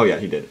for... Oh yeah,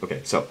 he did.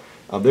 Okay, so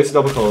there's a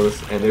double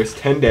colorless, and there's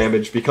 10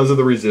 damage because of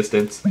the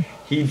resistance.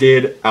 He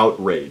did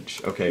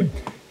Outrage. Okay,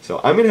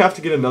 so I'm going to have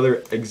to get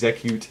another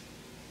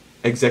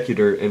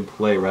Executor in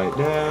play right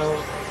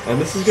now. And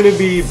this is going to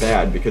be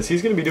bad because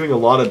he's going to be doing a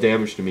lot of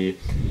damage to me.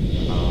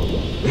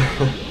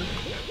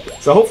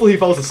 So hopefully he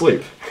falls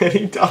asleep. And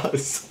he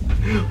does.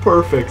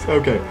 Perfect.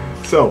 Okay.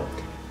 So,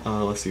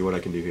 let's see what I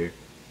can do here.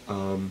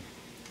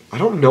 I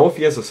don't know if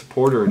he has a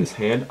supporter in his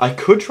hand. I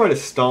could try to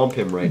stomp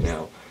him right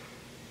now.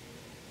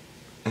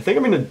 I think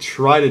I'm going to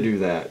try to do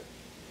that.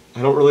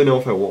 I don't really know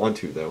if I want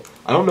to, though.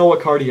 I don't know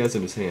what card he has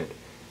in his hand.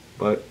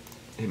 But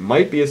it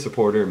might be a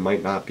supporter. It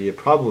might not be. It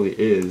probably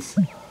is.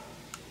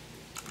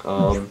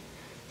 So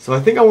I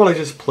think I want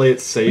to just play it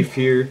safe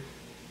here.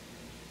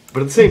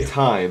 But at the same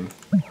time,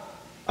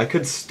 I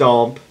could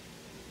stomp,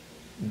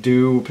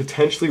 do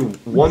potentially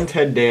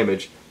 110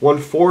 damage,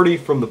 140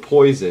 from the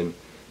poison,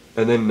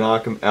 and then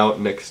knock him out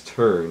next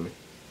turn.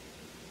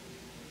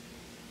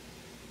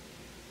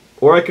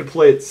 Or I could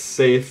play it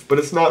safe, but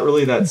it's not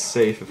really that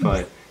safe if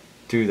I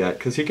do that,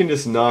 because he can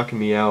just knock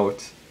me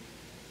out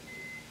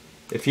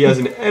if he has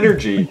an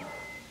energy.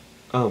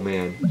 Oh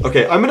man.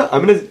 Okay, I'm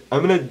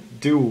gonna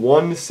do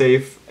one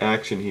safe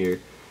action here,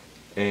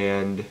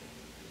 and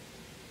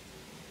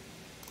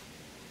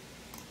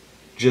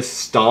just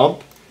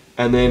stomp,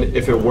 and then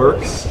if it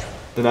works,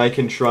 then I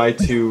can try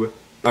to,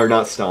 or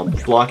not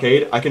stomp,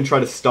 blockade. I can try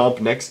to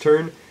stomp next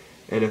turn,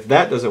 and if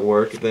that doesn't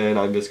work, then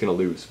I'm just going to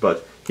lose.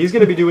 But he's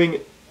going to be doing,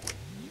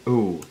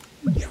 ooh,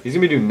 he's going to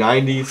be doing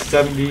 90,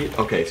 70,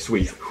 okay,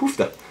 sweet.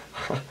 Hoofda.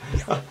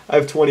 I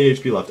have 20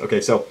 HP left.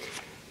 Okay, so,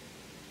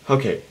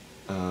 okay,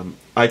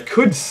 I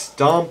could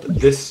stomp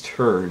this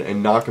turn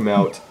and knock him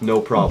out,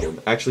 no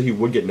problem. Actually, he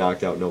would get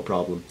knocked out, no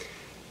problem.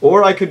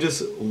 Or I could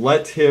just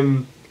let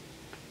him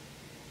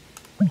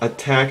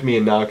attack me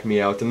and knock me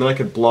out, and then I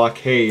could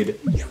blockade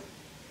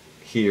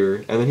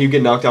here, and then he'd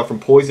get knocked out from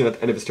poison at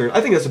the end of his turn.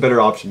 I think that's a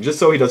better option, just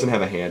so he doesn't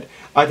have a hand.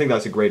 I think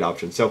that's a great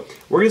option. So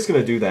we're just going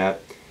to do that,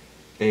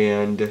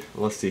 and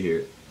let's see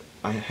here.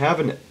 I have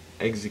an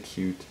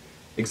Executor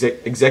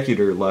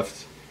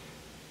left.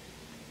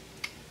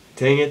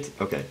 Dang it.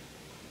 Okay.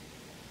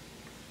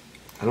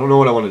 I don't know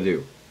what I want to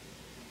do.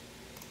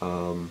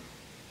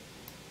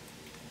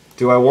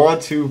 Do I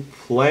want to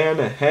plan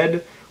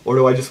ahead, or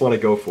do I just want to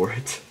go for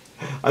it?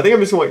 I think I'm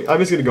just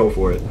gonna go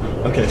for it.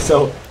 Okay,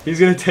 so he's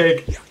gonna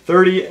take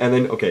 30, and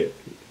then okay,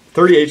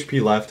 30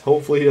 HP left.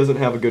 Hopefully he doesn't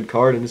have a good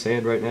card in his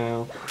hand right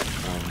now.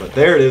 But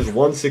there it is,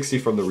 160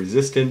 from the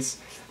resistance.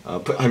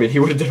 But I mean, he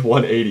would have did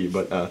 180,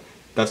 but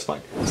that's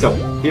fine.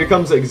 So here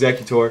comes the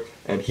Executor,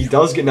 and he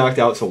does get knocked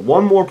out. So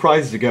one more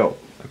prize to go.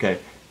 Okay,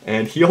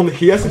 and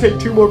he has to take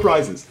 2 more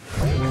prizes.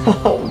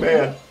 Oh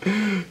man,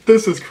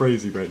 this is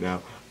crazy right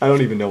now. I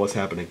don't even know what's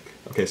happening.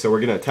 Okay, so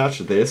we're gonna attach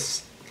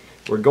this.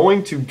 We're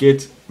going to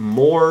get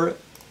more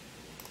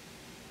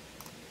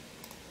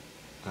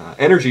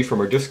energy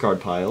from our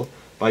discard pile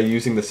by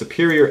using the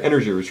Superior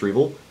Energy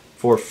Retrieval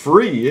for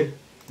free,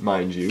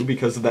 mind you,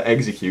 because of the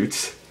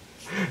executes.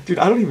 Dude,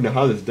 I don't even know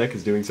how this deck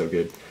is doing so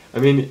good. I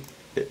mean,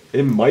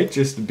 it might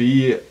just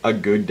be a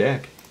good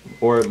deck,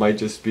 or it might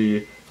just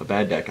be a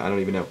bad deck. I don't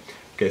even know.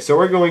 Okay, so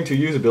we're going to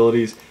use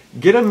abilities,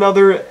 get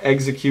another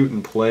execute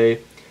in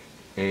play,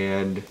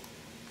 and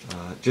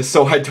just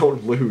so I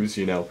don't lose,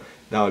 you know,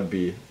 that would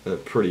be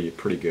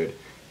pretty good.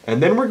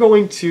 And then we're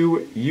going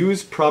to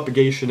use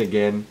Propagation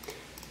again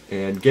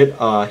and get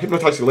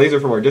Hypnotoxic Laser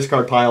from our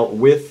discard pile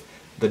with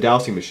the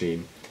Dowsing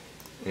Machine.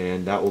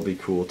 And that will be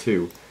cool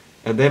too.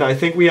 And then I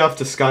think we have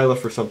to Skyla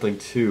for something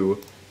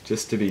too,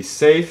 just to be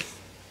safe.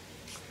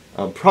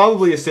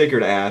 Probably a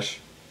Sacred Ash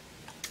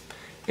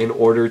in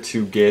order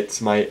to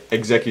get my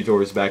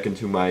Executors back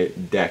into my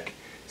deck,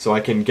 so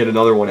I can get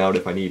another one out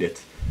if I need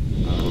it.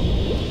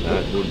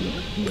 That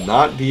would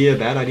not be a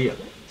bad idea.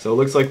 So it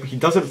looks like he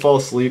doesn't fall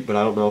asleep, but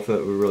I don't know if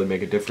that would really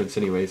make a difference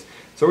anyways.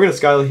 So we're going to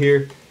Skyla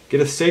here,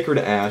 get a Sacred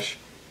Ash,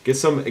 get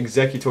some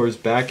Executors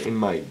back in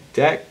my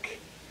deck.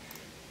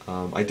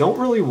 I don't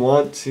really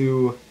want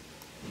to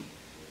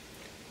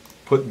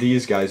put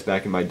these guys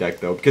back in my deck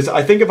though, because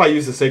I think if I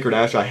use the Sacred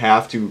Ash, I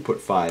have to put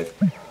 5.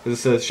 Because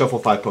it says shuffle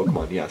 5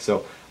 Pokemon, yeah.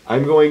 So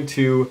I'm going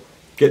to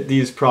get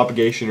these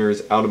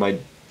Propagationers out of my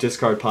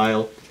discard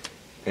pile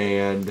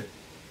and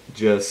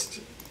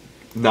just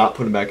not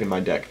put them back in my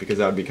deck, because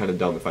that would be kind of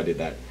dumb if I did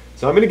that.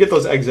 So I'm going to get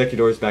those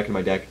Executors back in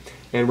my deck,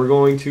 and we're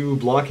going to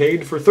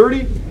Blockade for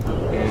 30,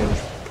 and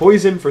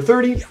Poison for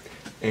 30,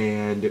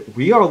 and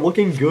we are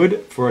looking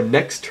good for a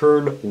next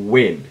turn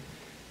win.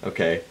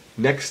 Okay,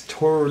 next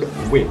turn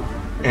win.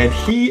 And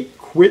he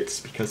quits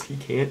because he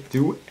can't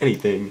do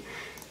anything.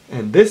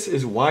 And this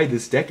is why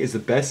this deck is the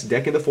best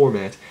deck in the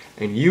format,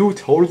 and you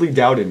totally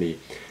doubted me.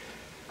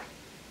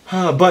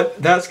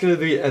 But that's going to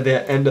be at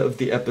the end of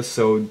the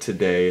episode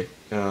today.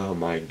 Oh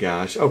my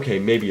gosh. Okay,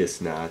 maybe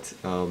it's not.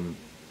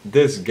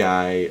 This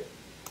guy,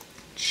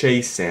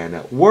 Chase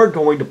Santa, we're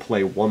going to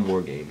play one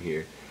more game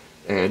here.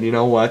 And you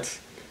know what?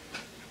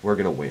 We're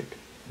going to win.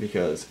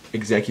 Because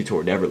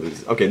Executor never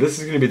loses. Okay, this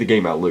is going to be the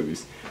game I'll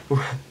lose.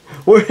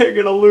 We're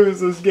going to lose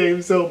this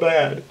game so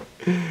bad.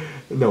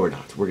 No, we're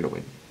not. We're going to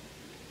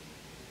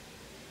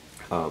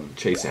win.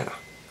 Chase Santa.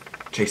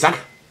 Chase Santa!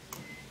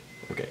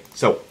 Okay,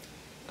 so,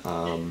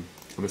 I'm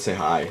going to say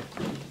hi.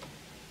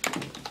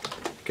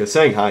 Because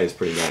saying hi is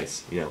pretty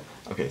nice, you know.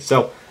 Okay,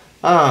 so,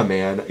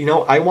 man, you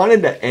know, I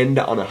wanted to end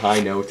on a high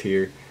note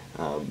here,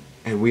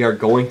 and we are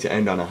going to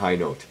end on a high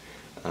note.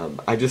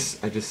 I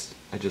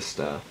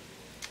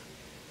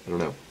don't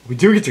know. We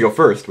do get to go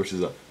first, which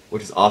is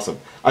awesome.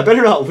 I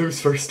better not lose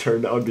first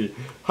turn. That would be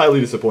highly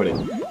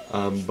disappointing.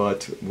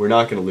 But we're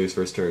not going to lose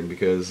first turn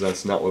because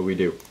that's not what we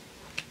do.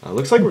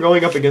 Looks like we're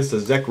going up against a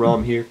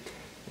Zekrom here,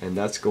 and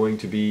that's going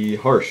to be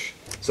harsh.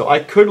 So I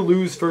could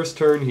lose first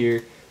turn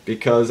here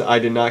because I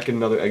did not get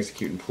another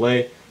execute in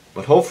play,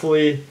 but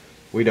hopefully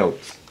we don't.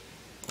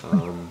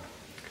 I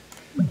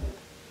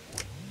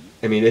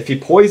mean, if he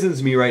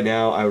poisons me right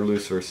now, I would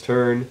lose first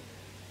turn.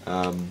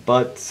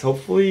 But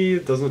hopefully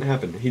it doesn't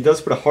happen. He does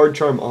put a hard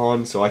charm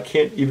on, so I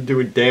can't even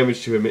do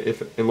damage to him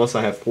unless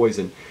I have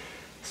poison.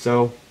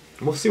 So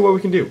we'll see what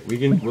we can do.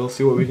 We'll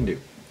see what we can do.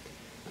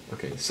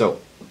 Okay, so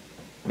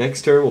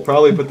next turn we'll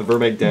probably put the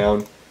Vermeg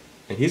down,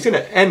 and he's gonna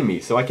end me,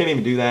 so I can't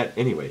even do that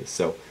anyways.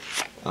 So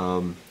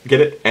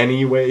get it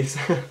anyways.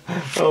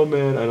 Oh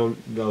man,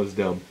 that was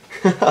dumb.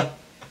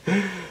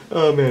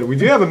 Oh man, we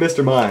do have a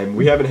Mr. Mime.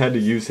 We haven't had to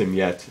use him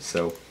yet,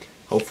 so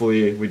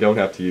hopefully we don't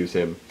have to use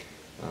him.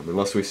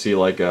 Unless we see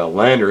like a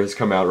Lander has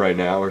come out right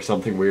now or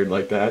something weird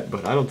like that,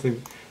 but I don't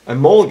think...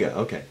 Molga,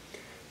 okay.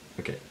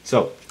 Okay,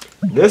 so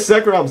this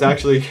Zekrom's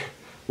actually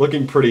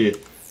looking pretty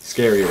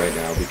scary right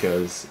now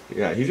because,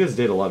 yeah, he just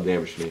did a lot of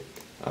damage to me.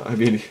 I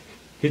mean,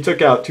 he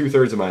took out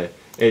 2/3 of my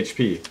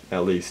HP,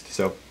 at least,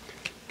 so...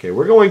 Okay,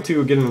 we're going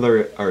to get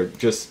another,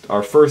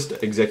 our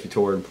first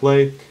Executor in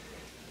play,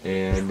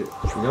 and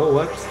you know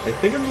what? I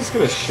think I'm just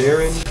going to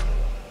share in...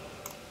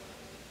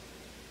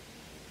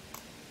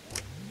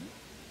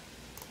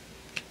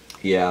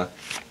 Yeah,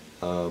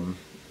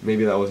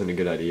 maybe that wasn't a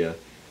good idea.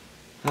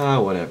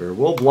 Whatever.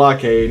 We'll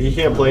Blockade. He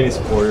can't play any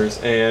supporters,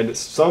 and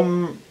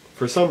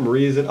for some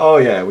reason... Oh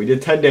yeah, we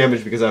did 10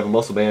 damage because I have a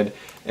Muscle Band,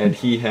 and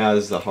he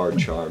has the Hard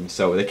Charm.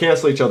 So they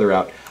cancel each other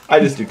out. I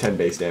just do 10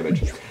 base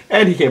damage.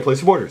 And he can't play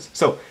supporters.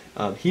 So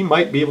He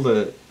might be able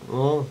to,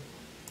 well,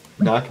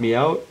 knock me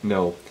out.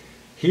 No.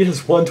 He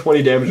has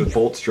 120 damage with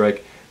Bolt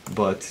Strike,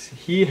 but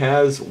he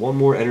has one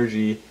more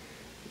energy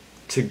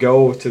to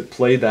go to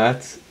play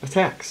that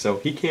attack. So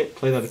he can't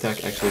play that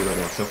attack actually right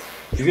now. So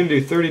he's going to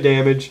do 30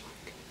 damage,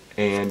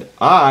 and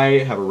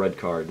I have a red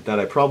card that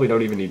I probably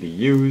don't even need to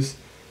use,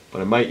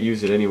 but I might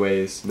use it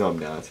anyways. No, I'm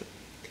not.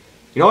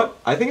 You know what?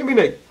 I think I'm going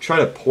to try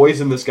to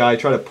poison this guy,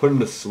 try to put him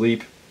to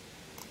sleep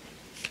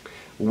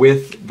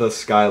with the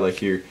Skyla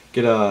here.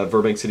 Get a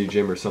Burbank City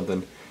Gym or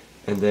something,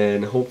 and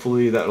then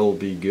hopefully that'll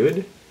be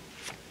good.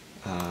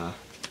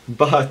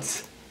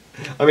 But,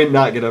 I mean,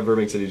 not get a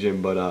Burbank City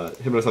Gym, but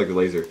Hypnotic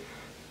Laser.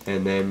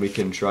 And then we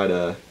can try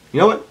to, you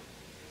know what?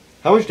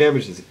 How much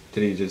damage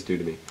did he just do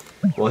to me?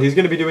 Well, he's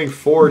going to be doing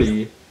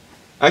 40.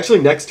 Actually,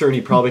 next turn he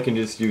probably can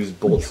just use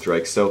Bolt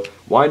Strike. So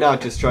why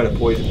not just try to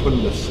poison, put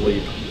him to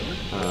sleep?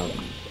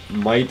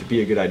 Might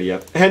be a good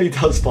idea. And he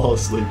does fall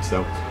asleep,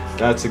 so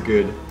that's a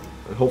good...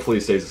 Hopefully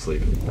he stays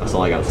asleep. That's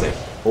all I gotta say.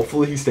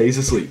 Hopefully he stays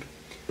asleep.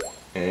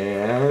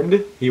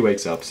 And he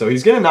wakes up. So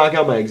he's going to knock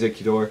out my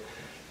Executor.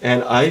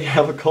 And I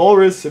have a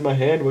Colress in my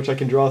hand, which I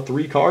can draw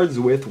 3 cards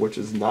with, which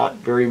is not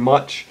very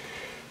much.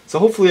 So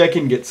hopefully I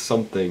can get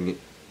something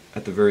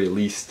at the very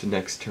least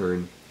next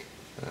turn.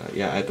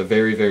 Yeah, at the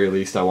very, very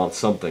least I want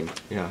something.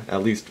 Yeah,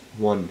 at least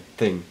one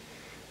thing.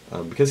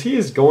 Because he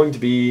is going to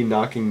be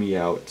knocking me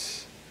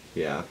out.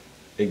 Yeah,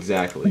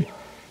 exactly.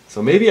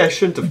 So maybe I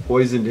shouldn't have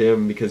poisoned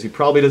him because he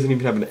probably doesn't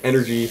even have an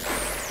energy.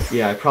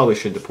 Yeah, I probably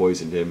shouldn't have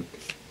poisoned him.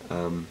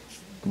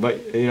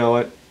 But you know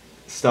what?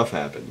 Stuff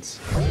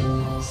happens.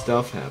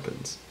 Stuff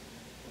happens.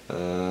 Put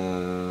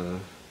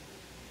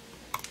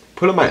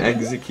on my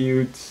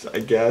Execute, I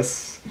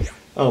guess.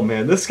 Oh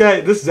man, this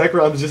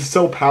Zekrom is just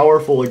so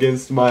powerful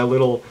against my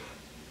little...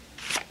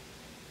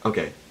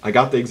 Okay, I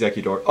got the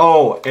Executor.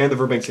 Oh, and the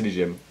Burbank City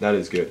Gym. That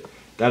is good.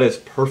 That is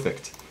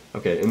perfect.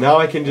 Okay, and now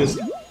I can just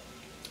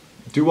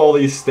do all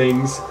these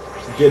things,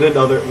 get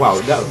another... Wow,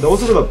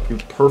 those are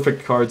the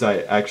perfect cards I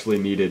actually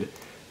needed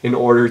in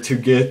order to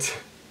get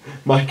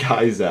my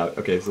guys out.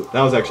 Okay, so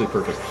that was actually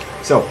perfect.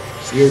 So,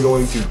 you're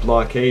going to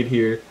blockade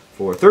here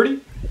for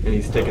 30, and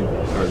he's taking,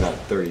 or not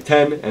 30,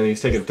 10, and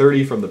he's taking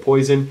 30 from the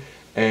poison,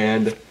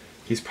 and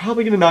he's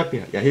probably going to knock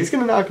me out. Yeah, he's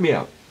going to knock me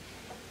out.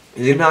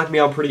 He's going to knock me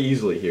out pretty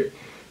easily here.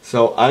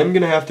 So, I'm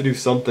going to have to do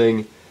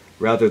something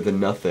rather than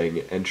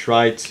nothing, and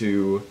try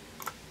to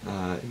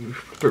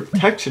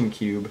Protection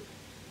Cube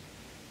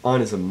on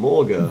his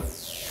Emolga.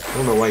 I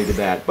don't know why he did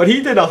that, but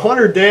he did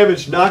 100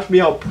 damage, knocked me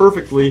out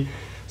perfectly.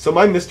 So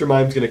my Mr.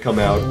 Mime's going to come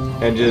out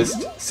and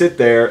just sit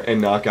there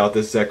and knock out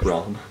this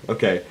Zekrom.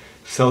 Okay,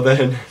 so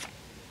then...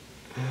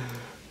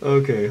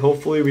 Okay,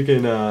 hopefully we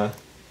can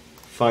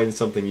find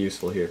something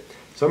useful here.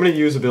 So I'm going to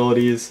use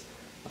abilities.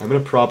 I'm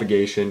going to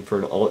Propagation for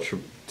an Ultra...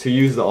 to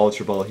use the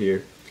Ultra Ball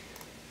here.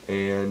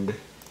 And,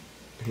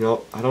 you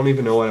know, I don't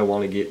even know what I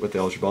want to get with the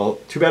Ultra Ball.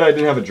 Too bad I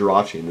didn't have a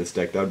Jirachi in this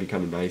deck. That would be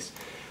kind of nice.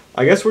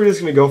 I guess we're just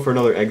going to go for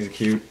another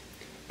Execute.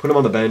 Put him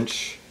on the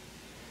bench.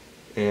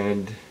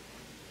 And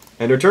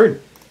end our turn.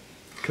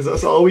 Because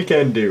that's all we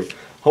can do.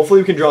 Hopefully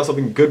we can draw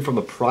something good from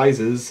the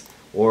prizes,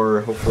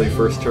 or hopefully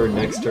first turn,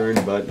 next turn,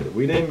 but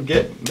we didn't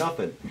get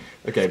nothing.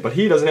 Okay, but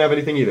he doesn't have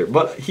anything either.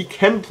 But he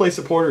can play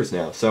supporters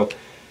now, so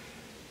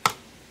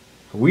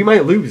we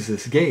might lose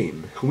this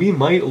game. We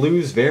might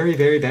lose very,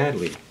 very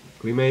badly.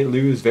 We might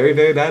lose very,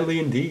 very badly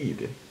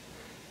indeed.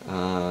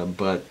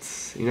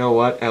 But, you know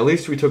what? At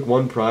least we took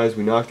one prize.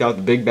 We knocked out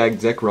the big bag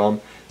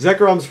Zekrom.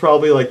 Zekrom's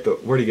probably like the...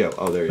 Where'd he go?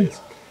 Oh, there he is.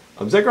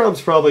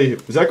 Zekrom's probably...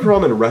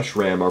 Zekrom and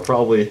Reshiram are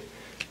probably...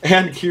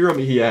 And Kiram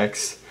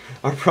EX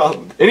are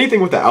probably...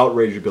 Anything with the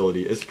Outrage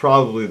ability is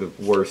probably the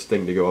worst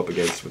thing to go up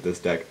against with this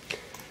deck.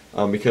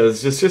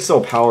 Because it's just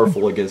so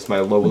powerful against my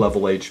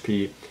low-level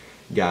HP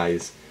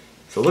guys.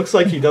 So it looks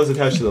like he does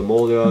attach to the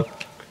Molga.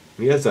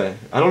 He has a...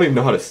 I don't even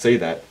know how to say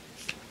that.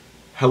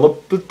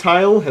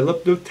 Heliptile?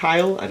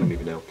 Heliptile? I don't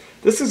even know.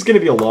 This is going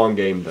to be a long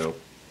game, though.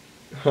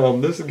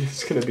 This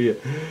is going to be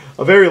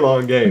a very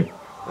long game.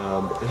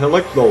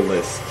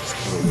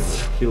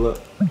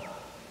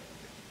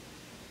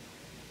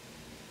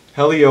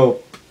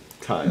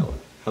 Heliptile.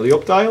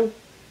 Helioptile?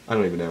 I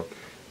don't even know.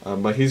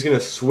 But he's going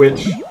to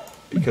switch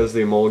because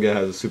the Emolga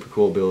has a super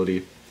cool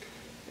ability.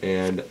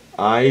 And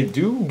I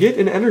do get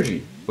an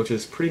energy, which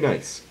is pretty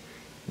nice.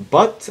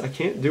 But I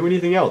can't do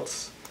anything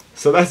else.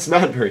 So that's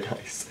not very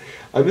nice.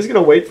 I'm just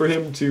going to wait for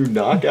him to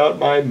knock out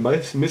my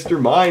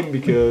Mr. Mime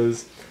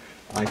because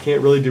I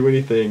can't really do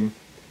anything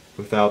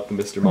without the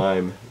Mr.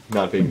 Mime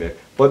not being there.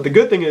 But the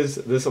good thing is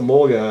this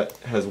Emolga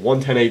has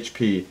 110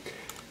 HP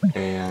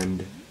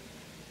and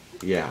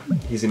yeah,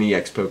 he's an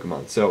EX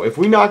Pokemon. So if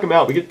we knock him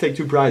out, we get to take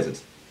 2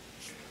 prizes,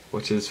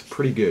 which is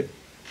pretty good.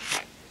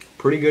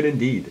 Pretty good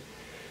indeed.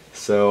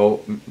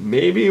 So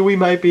maybe we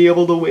might be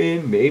able to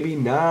win, maybe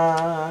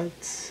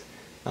not.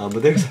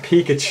 But there's a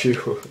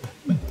Pikachu.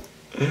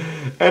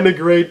 And a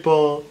Great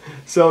Ball.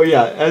 So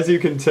yeah, as you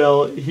can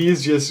tell,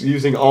 he's just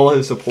using all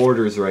his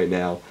supporters right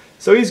now.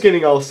 So he's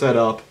getting all set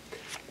up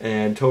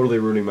and totally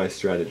ruining my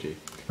strategy.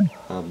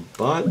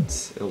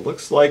 But it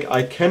looks like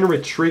I can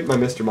retreat my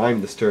Mr.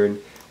 Mime this turn,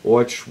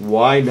 which,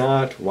 why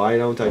not? Why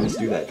don't I just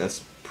do that? That's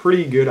a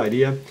pretty good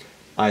idea.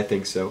 I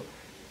think so.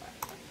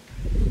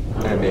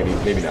 And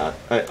maybe not.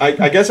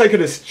 I guess I could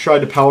have tried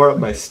to power up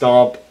my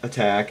Stomp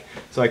attack,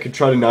 so I could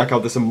try to knock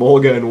out this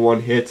Emolga in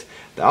one hit.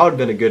 That would have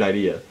been a good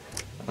idea.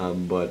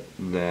 But,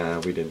 nah,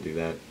 we didn't do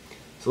that.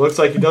 So it looks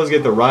like he does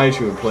get the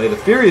Raichu in play. The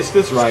Furious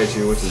Fist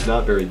Raichu, which is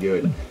not very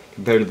good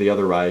compared to the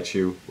other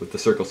Raichu with the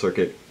Circle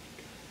Circuit.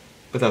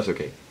 But that's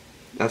okay.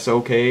 That's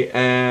okay,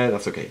 and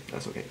that's okay.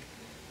 That's okay.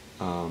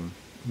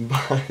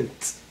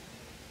 But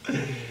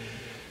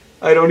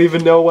I don't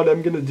even know what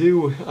I'm gonna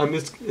do.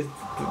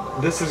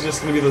 This is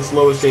just gonna be the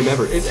slowest game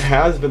ever. It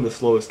has been the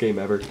slowest game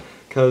ever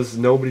because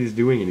nobody's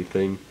doing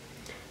anything.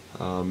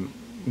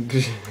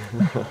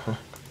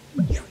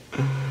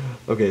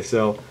 Okay,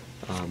 so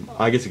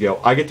I get to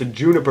go. I get to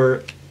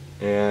Juniper,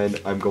 and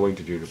I'm going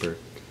to Juniper.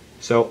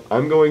 So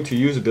I'm going to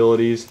use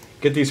abilities,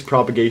 get these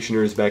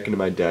Propagationers back into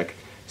my deck.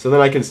 So then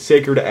I can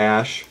Sacred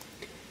Ash,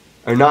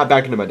 or not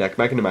back into my deck,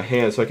 back into my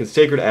hand. So I can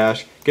Sacred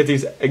Ash, get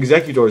these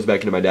Executors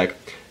back into my deck,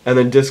 and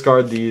then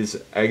discard these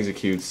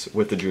Executes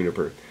with the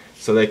Juniper.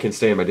 So they can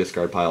stay in my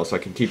discard pile, so I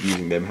can keep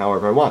using them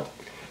however I want.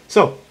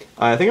 So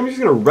I think I'm just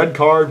going to red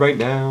card right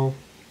now.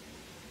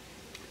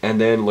 And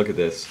then look at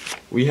this.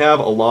 We have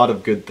a lot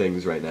of good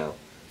things right now.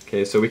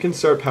 Okay, so we can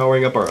start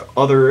powering up our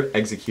other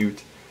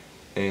Execute.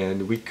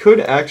 And we could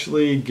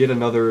actually get get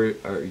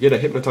a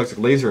Hypnotoxic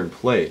Laser in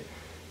play.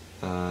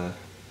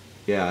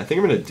 Yeah, I think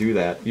I'm going to do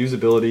that. Use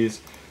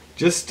abilities.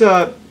 Just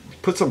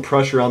put some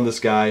pressure on this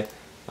guy.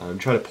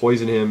 Try to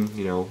poison him.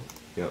 You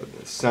know,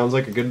 sounds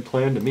like a good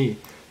plan to me.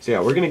 So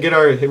yeah, we're going to get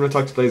our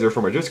Hypnotoxic Laser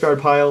from our discard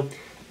pile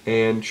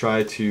and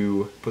try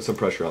to put some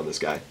pressure on this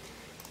guy.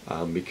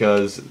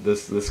 Because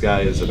this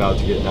guy is about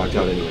to get knocked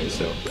out anyway.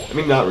 So, I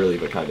mean, not really,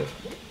 but kind of.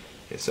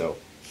 Okay, so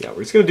yeah,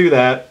 we're just going to do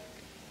that.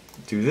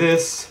 Do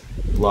this.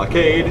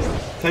 Blockade.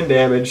 10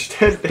 damage.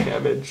 10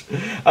 damage.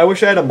 I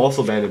wish I had a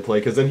Muscle Band in play,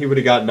 because then he would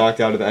have got knocked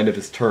out at the end of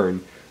his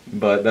turn.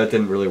 But that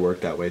didn't really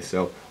work that way,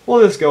 so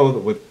we'll just go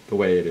with the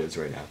way it is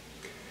right now.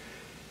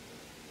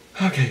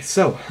 Okay,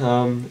 so,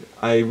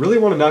 I really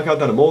want to knock out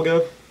that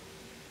Emolga.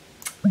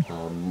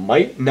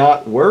 Might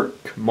not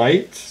work.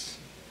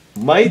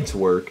 Might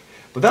work.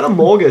 But that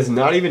Emolga is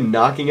not even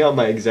knocking out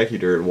my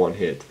Executor in one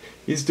hit.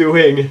 He's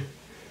doing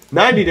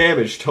 90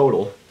 damage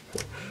total.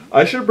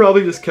 I should have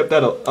probably just kept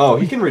that up. Oh,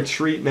 he can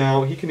retreat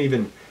now. He can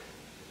even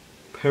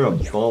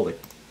Parabolic.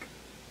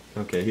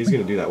 Okay, he's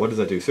going to do that. What does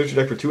that do? Search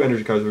your deck for 2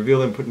 energy cards, reveal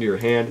them, put into your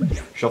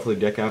hand, shuffle the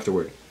deck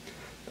afterward.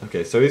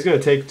 Okay, so he's going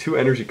to take 2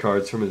 energy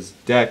cards from his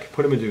deck,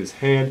 put them into his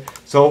hand.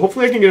 So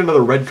hopefully I can get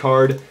another red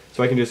card,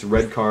 so I can just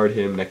red card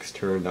him next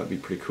turn. That would be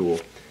pretty cool.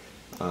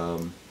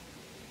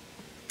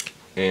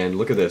 And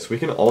look at this. We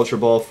can Ultra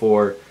Ball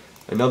for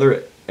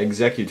another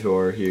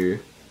Executor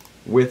here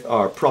with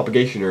our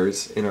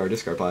Propagationers in our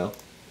discard pile.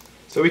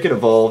 So we can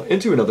evolve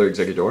into another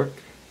Executor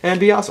and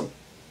be awesome.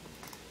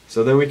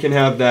 So then we can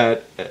have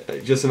that,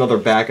 just another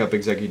backup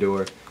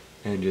Executor,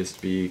 and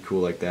just be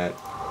cool like that.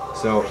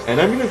 So,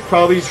 and I'm going to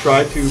probably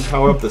try to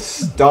power up the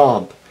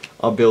Stomp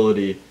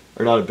ability,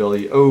 or not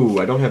ability. Oh,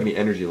 I don't have any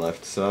energy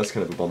left, so that's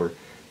kind of a bummer.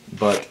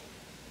 But,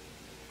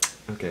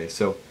 okay,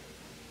 so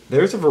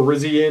there's a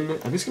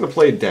Virizion. I'm just going to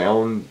play it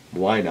down.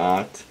 Why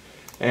not?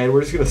 And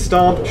we're just going to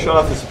Stomp, shut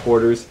off the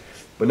supporters.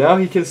 But now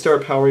he can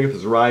start powering up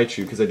his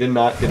Raichu, because I did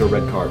not get a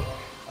red card.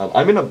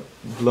 I'm going to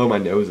blow my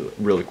nose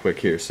really quick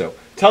here, so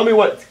tell me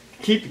what.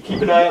 Keep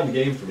an eye on the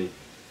game for me.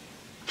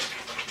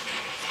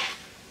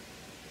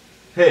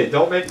 Hey,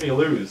 don't make me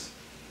lose.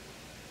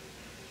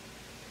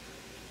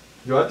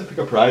 Do I have to pick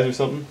a prize or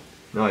something?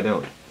 No, I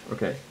don't.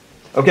 Okay.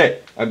 Okay,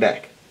 I'm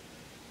back.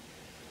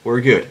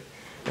 We're good.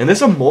 And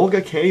this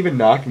Emolga can't even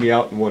knock me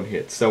out in one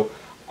hit, so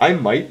I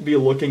might be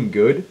looking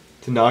good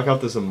to knock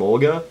out this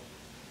Emolga.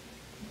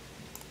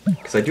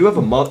 Because I do have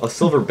a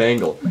Silver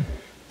Bangle.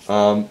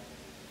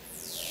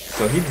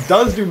 So he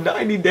does do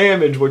 90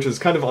 damage, which is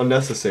kind of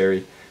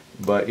unnecessary.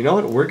 But you know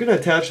what? We're going to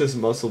attach this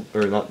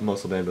not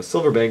Muscle Band, but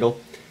Silver Bangle.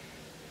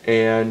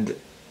 And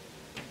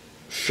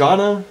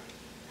Shauna.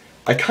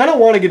 I kind of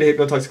want to get a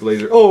Hypnotoxic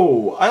Laser.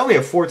 Oh, I only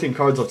have 14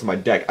 cards left in my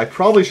deck. I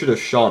probably should have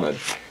Shauna'd.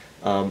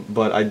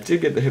 But I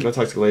did get the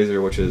Hypnotoxic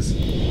Laser, which is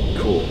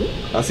cool.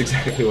 That's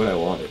exactly what I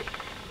wanted.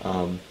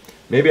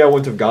 Maybe I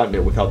wouldn't have gotten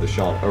it without the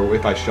Shauna, or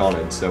if I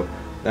Shauna'd. So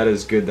that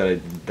is good that I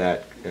did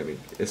that. I mean,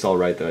 it's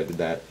alright that I did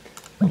that.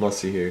 Let's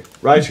see here.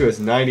 Raichu has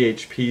 90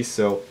 HP,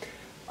 so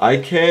I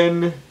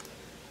can...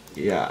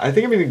 Yeah, I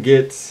think I'm going to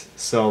get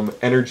some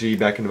energy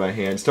back into my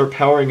hand. Start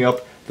powering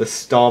up the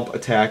Stomp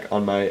attack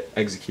on my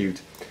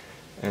Execute.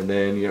 And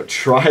then, you know,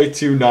 try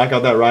to knock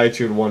out that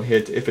Raichu in one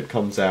hit if it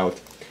comes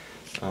out.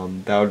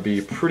 That would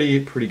be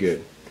pretty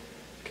good.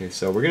 Okay,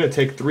 so we're going to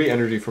take 3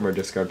 energy from our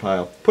discard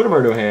pile, put them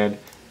into our hand,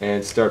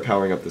 and start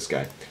powering up this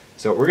guy.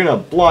 So we're going to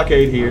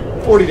Blockade here,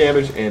 40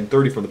 damage and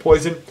 30 from the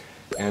poison.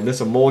 And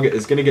this Emolga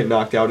is going to get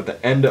knocked out at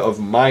the end of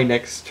my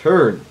next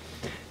turn.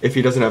 If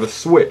he doesn't have a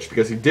switch,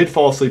 because he did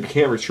fall asleep, he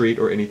can't retreat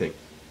or anything.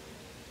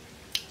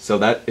 So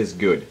that is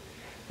good.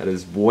 That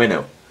is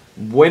bueno.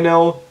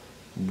 Bueno.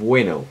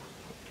 Bueno.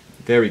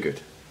 Very good.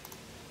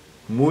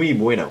 Muy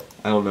bueno.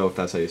 I don't know if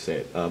that's how you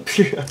say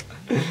it.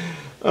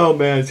 Oh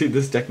man, see,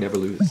 this deck never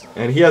loses.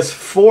 And he has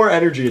 4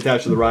 energy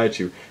attached to the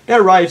Raichu.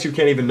 That Raichu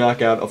can't even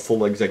knock out a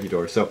full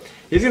Executor. So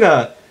he's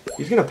gonna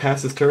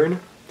pass his turn,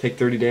 take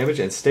 30 damage,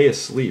 and stay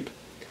asleep.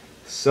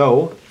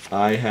 So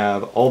I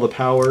have all the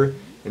power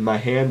in my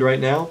hand right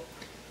now,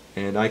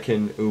 and I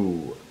can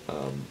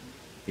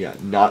yeah,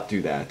 not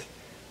do that.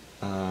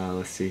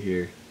 Let's see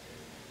here.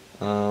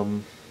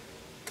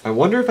 I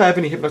wonder if I have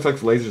any Hypnotoxic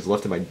Lasers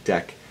left in my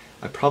deck.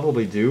 I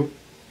probably do.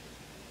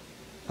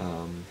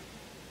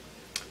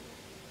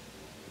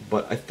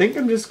 But I think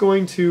I'm just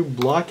going to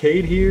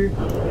blockade here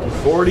to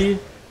 40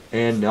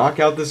 and knock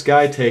out this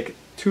guy, take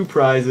 2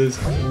 prizes,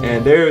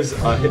 and there's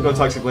a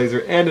Hypnotoxic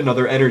Laser and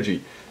another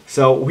energy.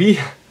 So we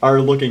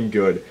are looking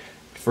good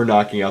for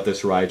knocking out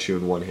this Raichu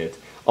in 1 hit.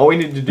 All we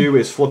need to do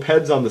is flip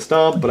heads on the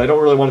stomp, but I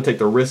don't really want to take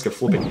the risk of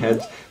flipping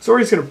heads. So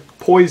we're just going to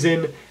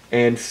poison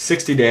and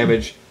 60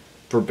 damage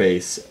for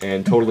base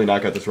and totally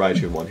knock out this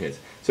Raichu in 1 hit.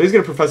 So he's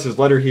going to Professor's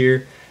Letter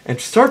here and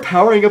start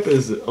powering up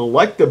his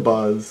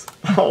Electabuzz.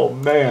 Oh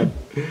man,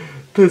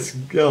 this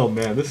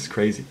is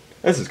crazy.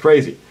 This is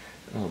crazy.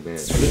 Oh man,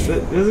 this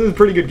is a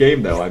pretty good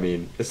game though. I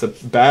mean, it's a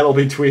battle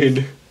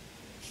between.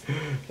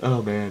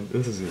 Oh man,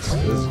 this is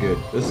good.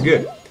 This is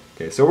good.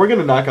 Okay, so we're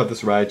gonna knock out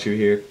this Raichu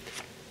here,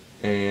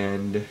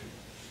 and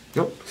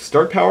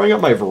start powering up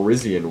my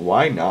Virizion.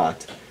 Why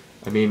not?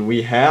 I mean,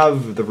 we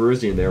have the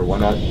Virizion there. Why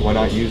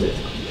not use it?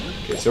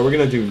 Okay, so we're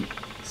gonna do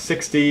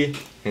 60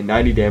 and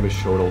 90 damage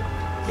total.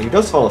 And he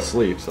does fall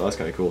asleep, so that's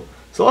kind of cool.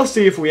 So let's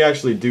see if we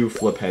actually do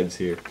flip heads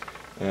here.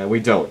 We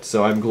don't,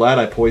 so I'm glad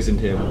I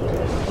poisoned him.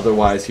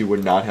 Otherwise, he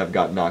would not have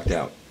got knocked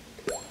out.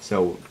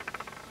 So,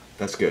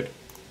 that's good.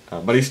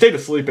 But he stayed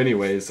asleep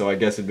anyways, so I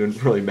guess it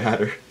didn't really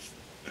matter.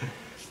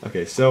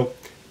 Okay, so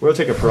we're going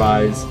to take a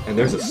prize, and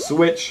there's a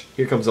switch.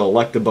 Here comes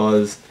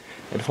Electabuzz,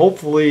 and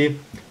hopefully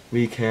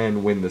we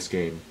can win this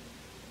game.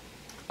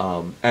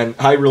 And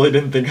I really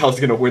didn't think I was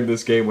going to win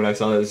this game when I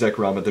saw that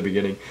Zekrom at the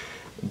beginning.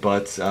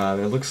 But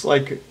it looks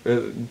like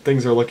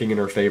things are looking in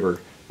our favor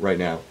right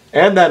now.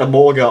 And that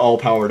Emolga all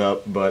powered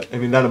up, but I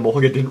mean that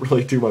Emolga didn't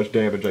really do much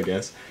damage, I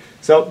guess.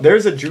 So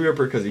there's a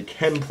Juniper because he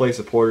can play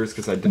supporters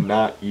because I did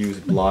not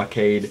use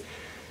Blockade.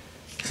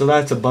 So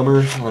that's a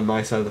bummer on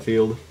my side of the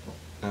field.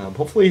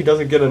 Hopefully he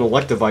doesn't get an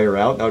Electivire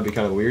out, that would be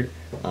kind of weird.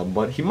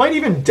 But he might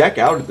even deck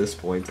out at this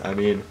point. I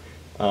mean,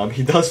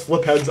 he does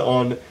flip heads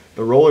on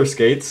the Roller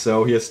Skates,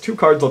 so he has 2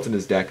 cards left in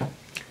his deck.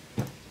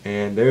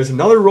 And there's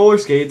another Roller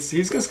Skates.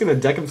 He's just going to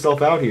deck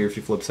himself out here if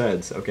he flips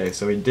heads. Okay,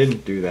 so he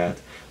didn't do that,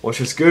 which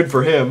is good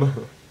for him.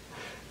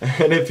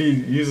 And if he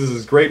uses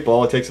his Great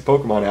Ball, it takes a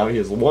Pokemon out. He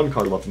has 1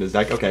 card left in his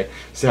deck. Okay,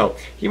 so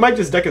he might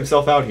just deck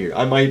himself out here.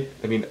 I'm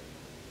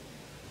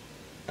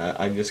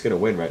just going to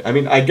win, right? I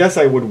mean, I guess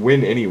I would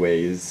win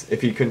anyways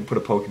if he couldn't put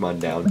a Pokemon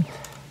down.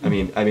 I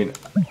mean, I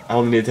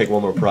only need to take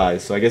 1 more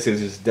prize, so I guess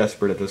he's just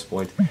desperate at this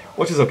point,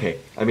 which is okay.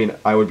 I mean,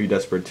 I would be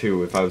desperate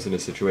too if I was in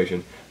this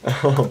situation.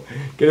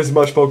 Get as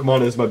much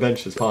Pokemon as my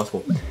bench as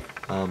possible.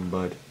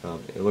 But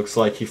it looks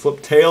like he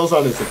flipped Tails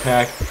on his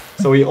attack,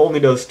 so he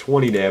only does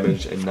 20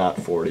 damage and not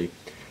 40.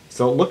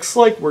 So it looks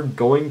like we're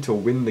going to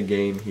win the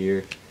game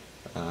here.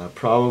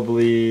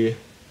 Probably...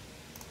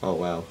 Oh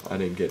wow, I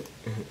didn't get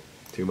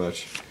too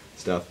much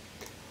stuff.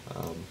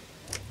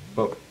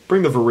 But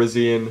bring the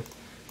Virizion.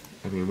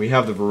 I mean, we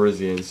have the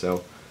Virizion,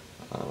 so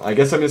I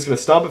guess I'm just going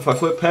to stop. If I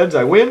flip heads,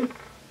 I win,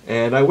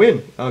 and I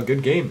win. Oh,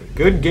 good game.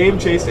 Good game,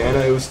 Chase Anna.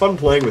 It was fun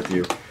playing with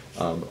you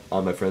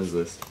on my friends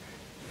list.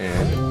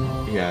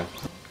 And, yeah,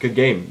 good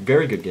game.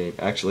 Very good game,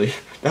 actually.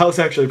 That was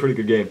actually a pretty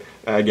good game,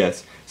 I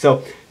guess.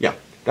 So, yeah,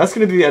 that's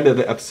going to be the end of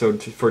the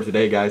episode for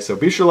today, guys. So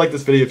be sure to like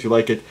this video if you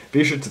like it.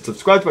 Be sure to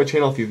subscribe to my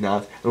channel if you've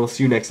not, and we'll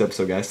see you next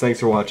episode, guys. Thanks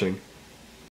for watching.